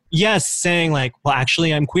know, yes, saying like, well,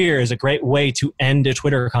 actually I'm queer is a great way to end a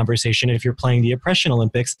Twitter conversation if you're playing the Oppression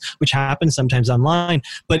Olympics, which happens sometimes online.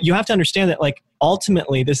 But you have to understand that, like,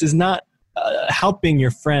 ultimately this is not helping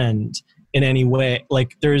your friend in any way.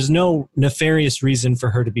 Like, there is no nefarious reason for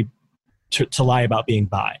her to lie about being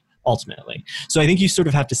bi. Ultimately. So I think you sort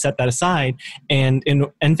of have to set that aside and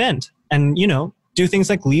vent and, you know, do things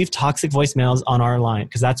like leave toxic voicemails on our line,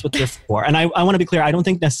 because that's what they're for. And I want to be clear, I don't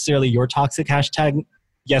think necessarily your toxic hashtag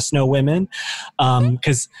yes, no women,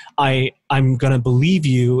 because I'm going to believe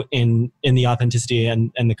you in the authenticity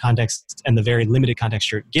and the context and the very limited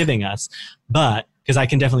context you're giving us, but because I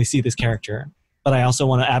can definitely see this character, but I also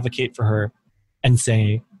want to advocate for her and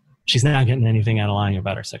say she's not getting anything out of lying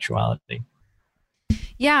about her sexuality.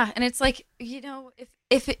 Yeah, and it's like, you know,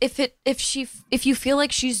 if you feel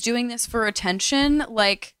like she's doing this for attention,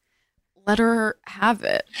 like, let her have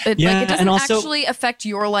it. Like, it doesn't actually affect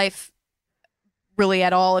your life really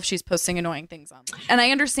at all if she's posting annoying things online. And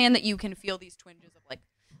I understand that you can feel these twinges of like,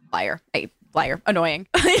 liar, annoying.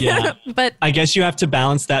 Yeah, but I guess you have to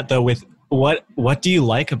balance that though with what do you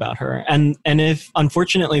like about her, and if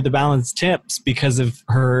unfortunately the balance tips because of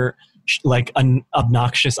her like an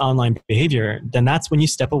obnoxious online behavior, then that's when you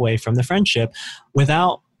step away from the friendship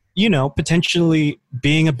without, you know, potentially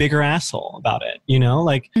being a bigger asshole about it, you know,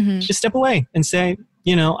 like just step away and say,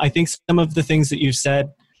 you know, I think some of the things that you've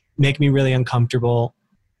said make me really uncomfortable.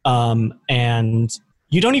 And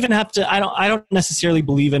you don't even have to, I don't necessarily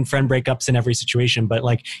believe in friend breakups in every situation, but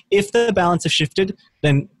like if the balance has shifted,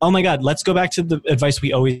 then, oh my God, let's go back to the advice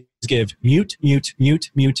we always give. Mute.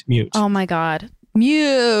 Oh my God.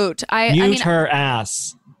 Mute. I mean, her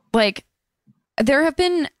ass. Like, there have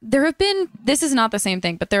been, this is not the same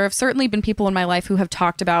thing, but there have certainly been people in my life who have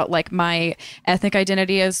talked about like my ethnic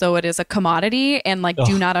identity as though it is a commodity and like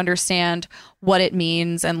do not understand what it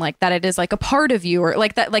means, and like that it is like a part of you, or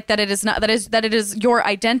like that it is not, that it is your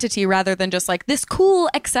identity rather than just like this cool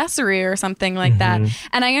accessory or something like that.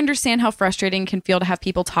 And I understand how frustrating it can feel to have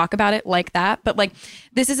people talk about it like that, but like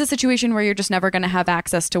this is a situation where you're just never going to have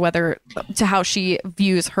access to how she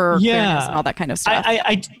views her queerness and all that kind of stuff.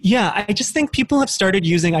 I just think people have started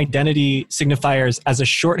using identity signifiers as a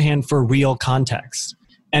shorthand for real context,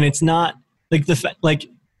 and it's not like like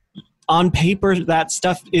on paper that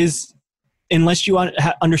stuff is, unless you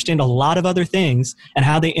understand a lot of other things and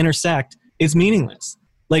how they intersect, is meaningless.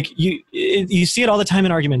 Like you see it all the time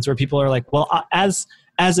in arguments where people are like, well, as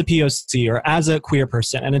a POC or as a queer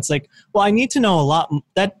person, and it's like, well, I need to know a lot.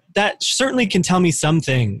 That certainly can tell me some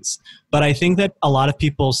things, but I think that a lot of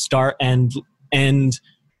people start and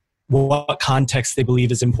what context they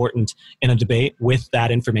believe is important in a debate with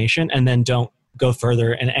that information, and then don't go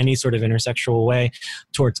further in any sort of intersexual way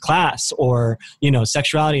towards class or, you know,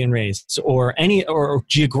 sexuality and race or any or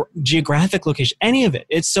geographic location, any of it.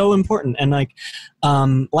 It's so important. And like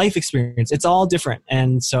life experience, it's all different.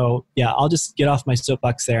 And so, yeah, I'll just get off my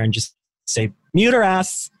soapbox there and just say mute her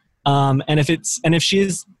ass. And if she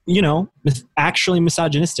is actually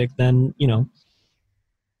misogynistic, then,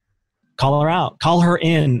 call her out. Call her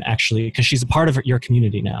in, actually, because she's a part of your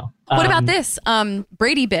community now. What about this?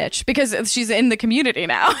 Brady bitch, because she's in the community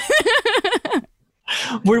now.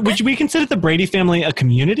 Would we consider the Brady family a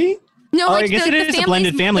community? No, I guess it is a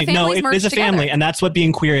blended family. No, it is a family, and that's what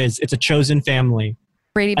being queer is. It's a chosen family.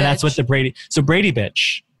 Brady bitch. And that's what the Brady. So Brady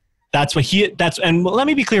bitch. That's what and let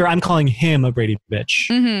me be clear. I'm calling him a Brady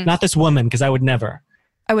bitch, not this woman, because I would never.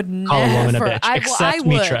 I would call never. a woman a bitch, except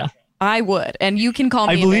Mitra. I would, and you can call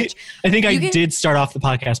me a bitch. I think I did start off the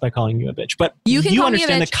podcast by calling you a bitch, but you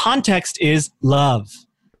understand the context is love.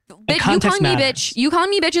 You calling me bitch. You calling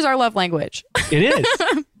me bitch is our love language. It is.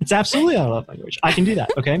 It's absolutely our love language. I can do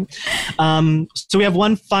that. Okay. So we have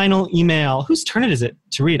one final email. Whose turn is it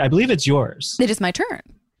to read? I believe it's yours. It is my turn.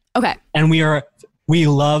 Okay. And we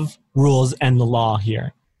love rules and the law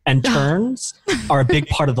here, and turns are a big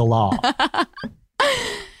part of the law.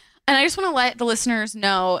 And I just want to let the listeners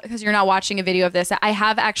know, because you're not watching a video of this, that I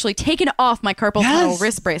have actually taken off my carpal tunnel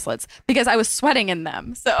wrist bracelets because I was sweating in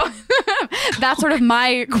them. So that's sort of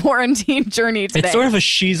my quarantine journey today. It's sort of a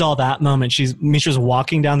she's all that moment. Mitra's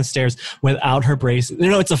walking down the stairs without her bracelet.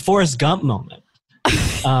 It's a Forrest Gump moment.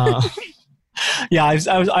 Yeah,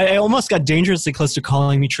 I almost got dangerously close to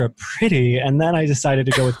calling Mitra pretty, and then I decided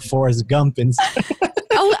to go with Forrest Gump instead.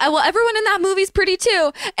 Oh, well, everyone in that movie's pretty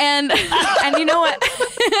too. And you know what?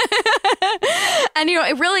 And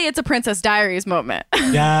it's a Princess Diaries moment.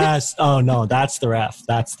 Yes. Oh no, that's the ref.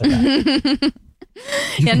 That's the ref.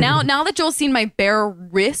 Yeah, now that Joel's seen my bare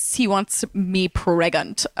wrists, he wants me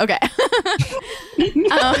pregnant. Okay.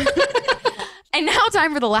 And now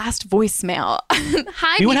time for the last voicemail.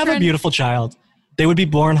 Hi, we would have a beautiful child. They would be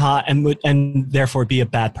born hot and therefore be a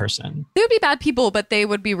bad person. They would be bad people, but they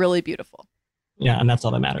would be really beautiful. Yeah, and that's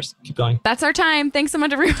all that matters. Keep going. That's our time. Thanks so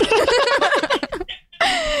much, everyone.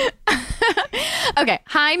 Okay.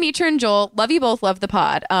 Hi, Mitra and Joel. Love you both. Love the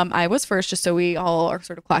pod. I was first, just so we all are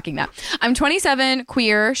sort of clocking that. I'm 27,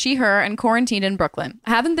 queer, she, her, and quarantined in Brooklyn. I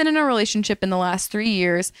haven't been in a relationship in the last 3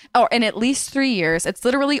 years, or in at least 3 years. It's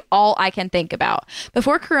literally all I can think about.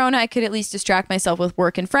 Before Corona, I could at least distract myself with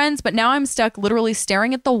work and friends, but now I'm stuck literally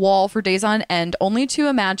staring at the wall for days on end, only to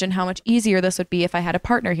imagine how much easier this would be if I had a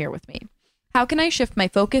partner here with me. How can I shift my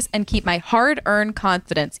focus and keep my hard-earned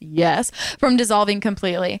confidence, from dissolving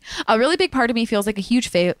completely? A really big part of me feels like a huge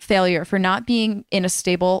failure for not being in a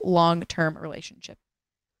stable, long-term relationship.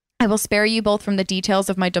 I will spare you both from the details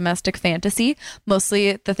of my domestic fantasy,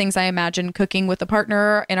 mostly the things I imagine cooking with a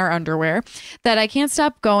partner in our underwear, that I can't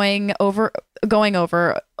stop going over and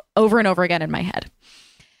over again in my head.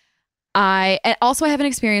 I haven't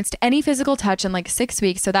experienced any physical touch in like 6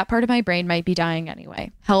 weeks, so that part of my brain might be dying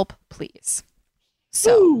anyway. Help, please.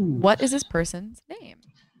 So, What is this person's name?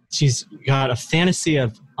 She's got a fantasy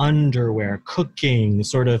of underwear, cooking,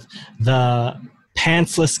 sort of the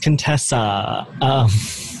pantsless Contessa.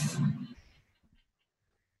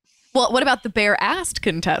 Well, what about the bare-assed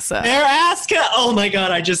Contessa? Bare-assed? Oh my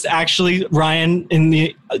God, I just actually, Ryan, in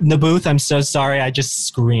the booth, I'm so sorry, I just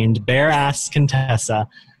screamed. Bare-assed Contessa.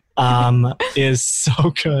 Is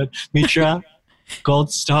so good. Mitra,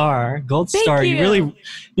 gold star. Thank you.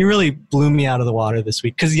 You really blew me out of the water this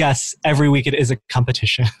week. Because yes, every week it is a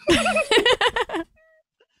competition.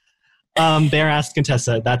 Bare-assed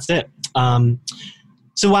Contessa, that's it.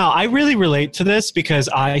 So wow, I really relate to this because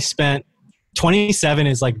I spent 27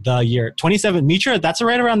 is like the year. 27, Mitra, that's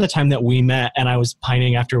right around the time that we met, and I was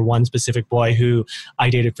pining after one specific boy who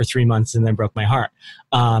I dated for 3 months and then broke my heart.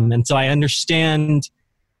 And so I understand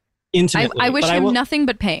intimately. I wish him nothing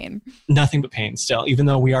but pain. Nothing but pain still, even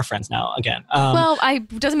though we are friends now again.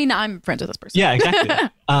 Doesn't mean I'm friends with this person. Yeah, exactly.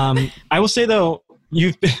 I will say though,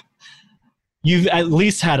 you've at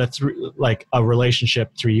least had a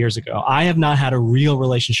relationship 3 years ago. I have not had a real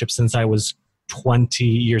relationship since I was 20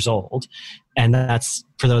 years old. And that's,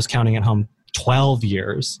 for those counting at home, 12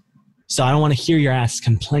 years. So I don't want to hear your ass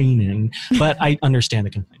complaining, but I understand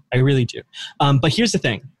the complaint. I really do. But here's the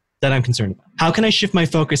thing that I'm concerned about. How can I shift my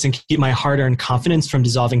focus and keep my hard-earned confidence from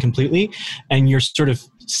dissolving completely? And you're sort of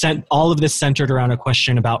all of this centered around a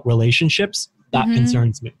question about relationships. That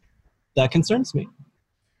concerns me. That concerns me.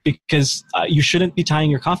 Because you shouldn't be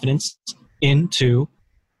tying your confidence into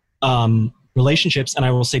relationships. And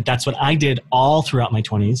I will say that's what I did all throughout my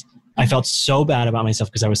 20s. I felt so bad about myself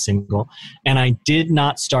because I was single. And I did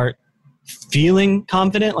not start feeling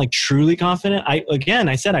confident, like truly confident.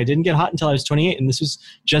 I said I didn't get hot until I was 28, and this was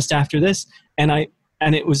just after this. And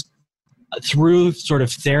it was through sort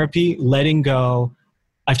of therapy, letting go.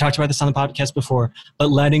 I've talked about this on the podcast before, but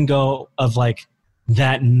letting go of like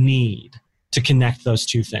that need to connect those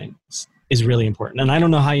two things. is really important. And I don't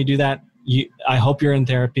know how you do that. I hope you're in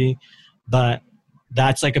therapy, but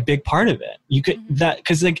that's like a big part of it. You could that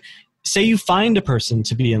because like say you find a person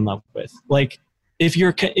to be in love with, like if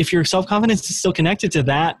your self-confidence is still connected to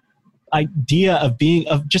that idea of being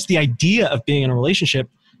in a relationship,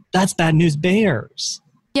 that's bad news bears.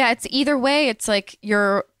 Yeah, it's either way. It's like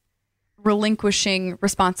you're relinquishing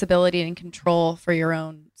responsibility and control for your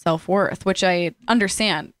own self-worth, which I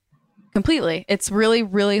understand completely. It's really,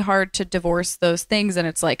 really hard to divorce those things. And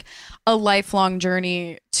it's like a lifelong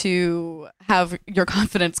journey to have your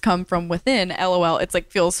confidence come from within. LOL. It's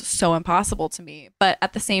like feels so impossible to me. But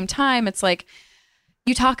at the same time, it's like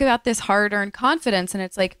you talk about this hard-earned confidence, and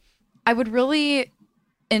it's like I would really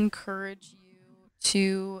encourage you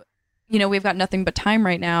to, you know, we've got nothing but time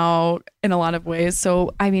right now in a lot of ways.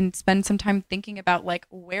 So, I mean, spend some time thinking about like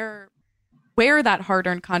where that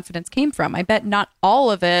hard-earned confidence came from. I bet not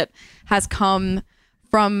all of it has come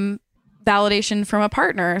from validation from a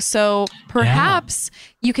partner. So perhaps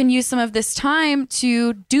you can use some of this time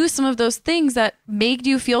to do some of those things that made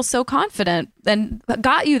you feel so confident and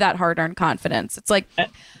got you that hard-earned confidence. It's like,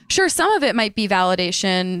 sure, some of it might be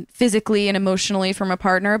validation physically and emotionally from a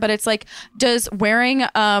partner, but it's like, does wearing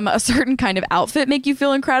a certain kind of outfit make you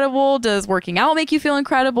feel incredible? Does working out make you feel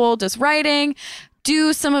incredible? Does writing?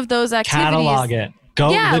 Do some of those activities. Catalog it.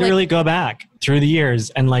 Go back through the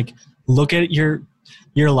years and like look at your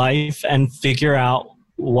life and figure out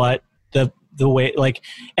what the way like.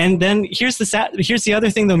 And then here's the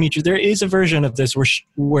other thing though, Mitra. There is a version of this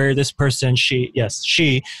where this person she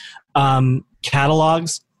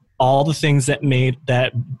catalogs all the things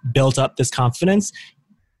that built up this confidence,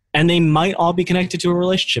 and they might all be connected to a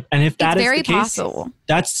relationship. And if that is the case, possible.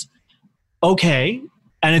 That's okay.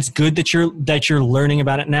 And it's good that you're learning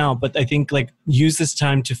about it now, but I think like use this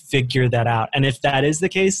time to figure that out. And if that is the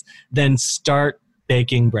case, then start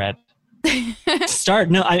baking bread. I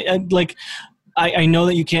know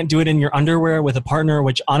that you can't do it in your underwear with a partner,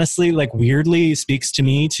 which honestly like weirdly speaks to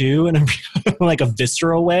me too in a like a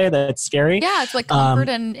visceral way that's scary. Yeah, it's like comfort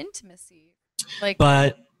and intimacy. Like,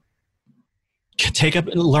 but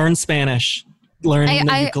learn Spanish, learn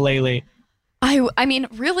the ukulele. I mean,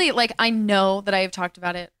 really, like, I know that I have talked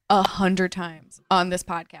about it 100 times on this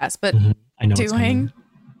podcast, but I know doing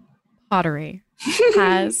pottery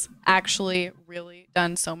has actually really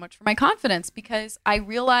done so much for my confidence, because I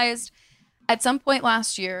realized at some point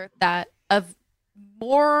last year that a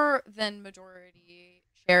more than majority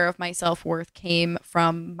share of my self-worth came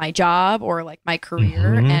from my job or like my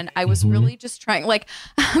career. And I was really just trying, like,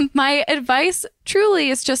 my advice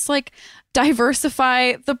truly is just like,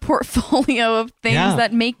 diversify the portfolio of things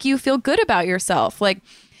that make you feel good about yourself. Like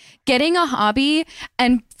getting a hobby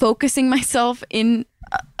and focusing myself in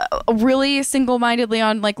really single-mindedly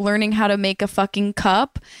on like learning how to make a fucking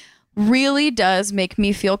cup really does make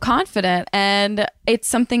me feel confident. And it's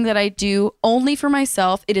something that I do only for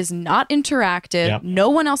myself. It is not interactive. Yep. No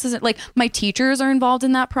one else isn't, like, my teachers are involved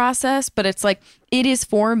in that process, but it's like, it is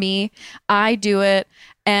for me. I do it.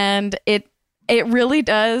 And it really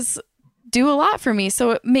does do a lot for me.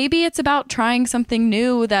 So maybe it's about trying something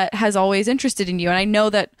new that has always interested in you. And I know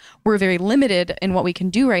that we're very limited in what we can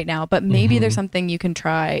do right now, but maybe there's something you can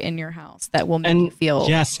try in your house that will make you feel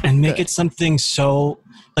and make it something so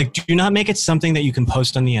like, do not make it something that you can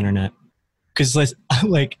post on the internet. Because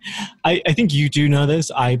like I think you do know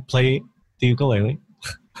this. I play the ukulele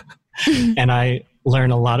and I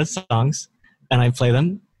learn a lot of songs and I play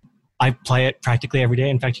them. I play it practically every day.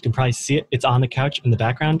 In fact, you can probably see it. It's on the couch in the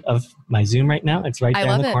background of my Zoom right now. It's right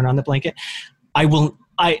there in the corner on the blanket.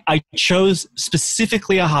 I chose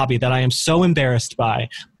specifically a hobby that I am so embarrassed by,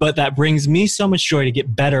 but that brings me so much joy to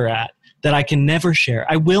get better at, that I can never share.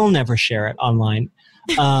 I will never share it online.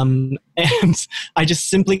 And I just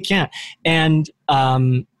simply can't. And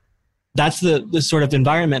that's the sort of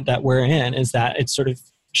environment that we're in, is that it's sort of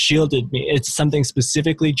shielded me. It's something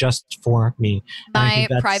specifically just for me. My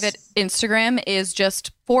private Instagram is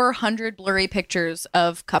just 400 blurry pictures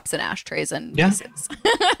of cups and ashtrays and pieces.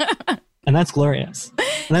 And that's glorious.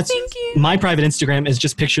 And that's Thank you. My private Instagram is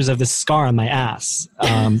just pictures of this scar on my ass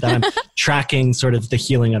that I'm tracking sort of the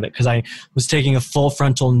healing of it, because I was taking a full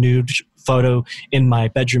frontal nude photo in my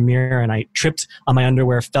bedroom mirror and I tripped on my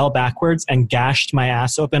underwear, fell backwards and gashed my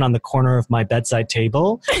ass open on the corner of my bedside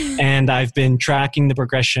table. And I've been tracking the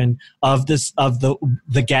progression of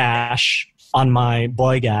the gash on my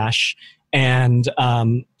boy gash and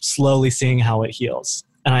slowly seeing how it heals.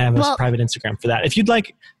 And I have a private Instagram for that. If you'd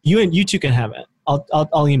like, you two can have it.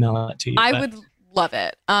 I'll email it to you. I would love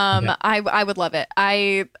it. I would love it.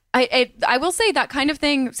 I will say that kind of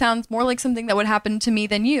thing sounds more like something that would happen to me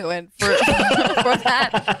than you. And for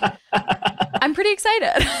that, I'm pretty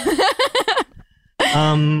excited.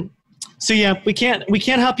 So yeah, we can't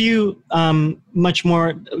help you much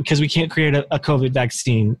more because we can't create a COVID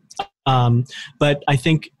vaccine. But I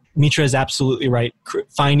think Mitra is absolutely right.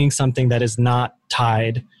 Finding something that is not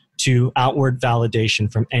tied to outward validation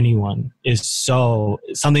from anyone is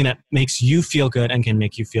something that makes you feel good and can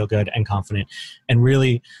make you feel good and confident. And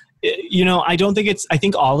really, I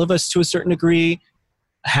think all of us to a certain degree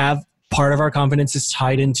have part of our confidence is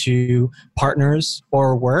tied into partners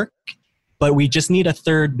or work, but we just need a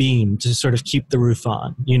third beam to sort of keep the roof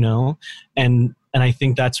on, and I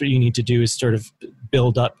think that's what you need to do is sort of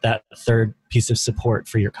build up that third piece of support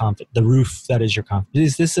for your confidence, the roof that is your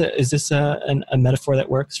confidence. Is this a metaphor that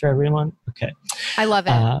works for everyone? Okay. I love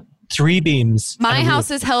it. 3 beams. My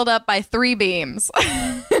house is held up by 3 beams.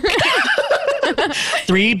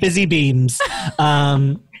 3 busy beams.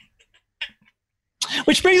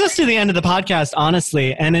 Which brings us to the end of the podcast,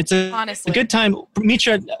 honestly. And it's a good time.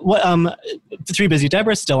 Mitra, 3 Busy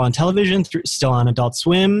Deborah, still on television, still on Adult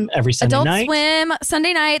Swim every Sunday night. Adult Swim,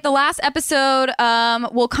 Sunday night. The last episode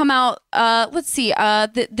will come out,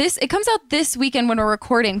 it comes out this weekend when we're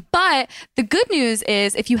recording. But the good news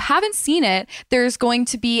is, if you haven't seen it, there's going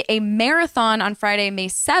to be a marathon on Friday, May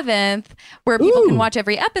 7th, where people can watch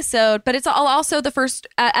every episode. But it's also the first,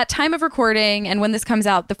 at time of recording, and when this comes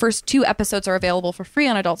out, the first 2 episodes are available for free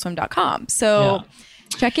on adultswim.com. So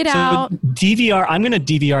check it out. DVR, I'm going to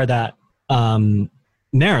DVR that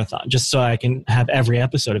marathon just so I can have every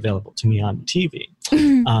episode available to me on TV.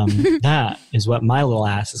 That is what my little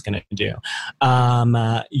ass is going to do.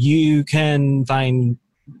 You can find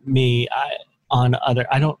me on other,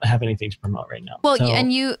 I don't have anything to promote right now. Well,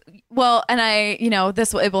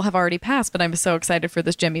 it will have already passed, but I'm so excited for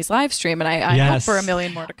this Jimmy's live stream, and I hope for a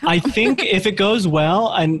million more to come. I think if it goes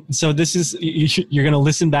well, and so this is, you're going to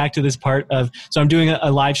listen back to this part of, so I'm doing a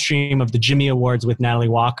live stream of the Jimmy Awards with Natalie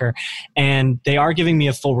Walker, and they are giving me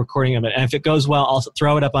a full recording of it. And if it goes well, I'll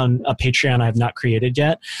throw it up on a Patreon I have not created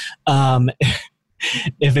yet.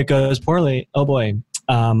 If it goes poorly, oh boy.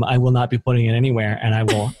 I will not be putting it anywhere, and I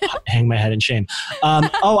will hang my head in shame.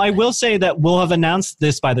 I will say that we'll have announced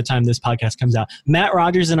this by the time this podcast comes out. Matt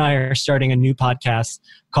Rogers and I are starting a new podcast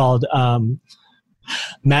called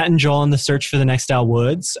Matt and Joel in the Search for the Next Al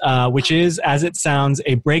Woods, which is, as it sounds,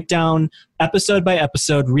 a breakdown, episode by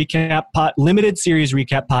episode recap, limited series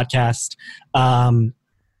recap podcast.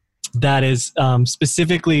 That is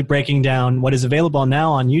specifically breaking down what is available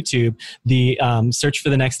now on YouTube, the Search for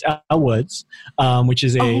the Next Al Woods, which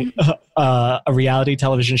is a reality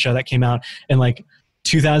television show that came out in like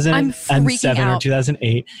 2007 or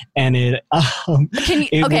 2008, and it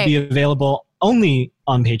will be available only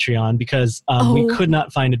on Patreon because we could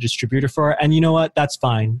not find a distributor for it. And you know what? That's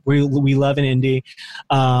fine. We love an indie.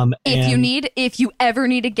 If you ever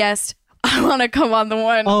need a guest, I want to come on the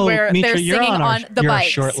one where Mitra, they're singing on the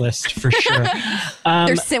bikes. You're a short list for sure.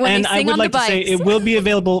 And I would like to say it will be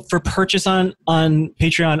available for purchase on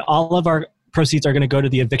Patreon. All of our proceeds are going to go to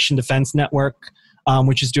the Eviction Defense Network,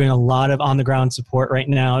 which is doing a lot of on-the-ground support right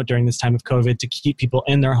now during this time of COVID to keep people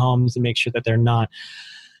in their homes and make sure that they're not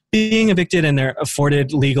being evicted and they're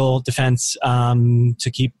afforded legal defense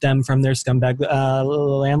to keep them from their scumbag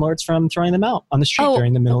landlords from throwing them out on the street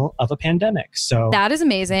during the middle of a pandemic. So that is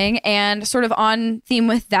amazing. And sort of on theme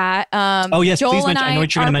with that. Yes, Joel please mention. I know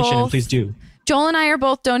what you're going to mention, and please do. Joel and I are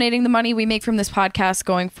both donating the money we make from this podcast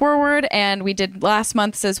going forward, and we did last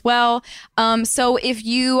month's as well. So if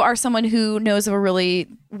you are someone who knows of a really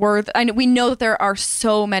we know that there are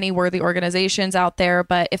so many worthy organizations out there,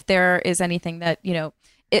 but if there is anything that,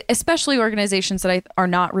 especially organizations that are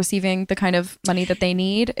not receiving the kind of money that they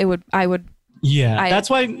need, that's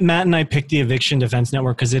why Matt and I picked the Eviction Defense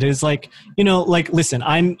Network, because it is listen,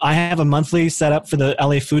 I have a monthly set up for the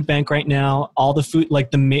LA Food Bank right now. All the food,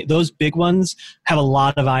 those big ones have a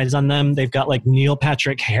lot of eyes on them. They've got Neil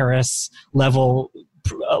Patrick Harris level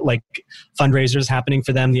fundraisers happening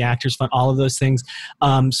for them, the Actors Fund, all of those things.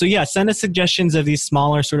 Send us suggestions of these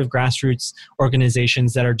smaller sort of grassroots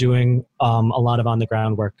organizations that are doing a lot of on the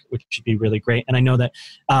ground work, which would be really great. And I know that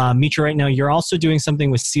Mitra, right now you're also doing something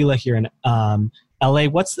with Sela here in LA.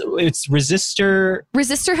 It's Resistorhood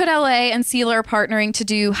LA and Sela are partnering to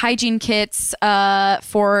do hygiene kits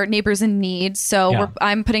for neighbors in need. So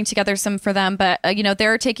I'm putting together some for them, but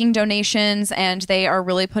they're taking donations and they are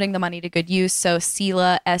really putting the money to good use. So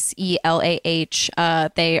Sela, SELAH,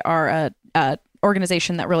 they are a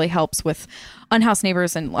organization that really helps with unhoused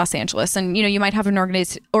neighbors in Los Angeles. And you might have an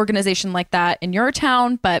organization like that in your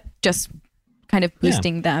town, but just kind of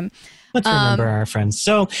boosting them. Let's remember our friends.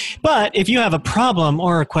 So, but if you have a problem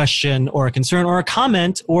or a question or a concern or a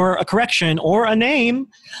comment or a correction or a name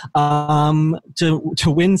to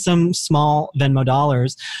win some small Venmo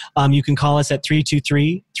dollars, you can call us at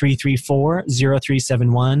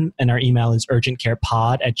 323-334-0371. And our email is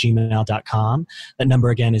urgentcarepod@gmail.com. That number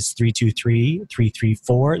again is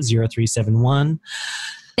 323-334-0371.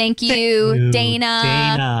 Thank you,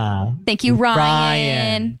 Dana. Thank you,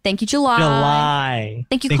 Ryan. Thank you, July.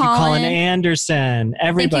 Thank you, Colin Anderson.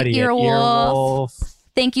 Everybody. Thank you, Earwolf.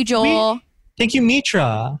 Thank you, Joel. Thank you,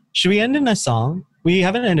 Mitra. Should we end in a song? We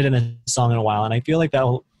haven't ended in a song in a while, and I feel like that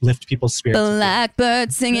will lift people's spirits.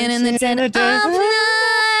 Blackbird singing in the dead of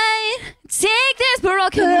night. Take this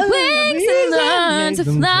broken wings and learn to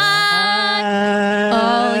fly.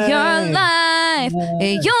 All your life,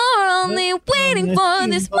 you're only waiting for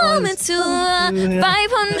this moment to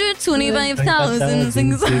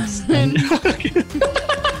 525,600.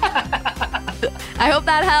 I hope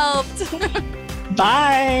that helped.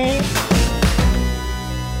 Bye.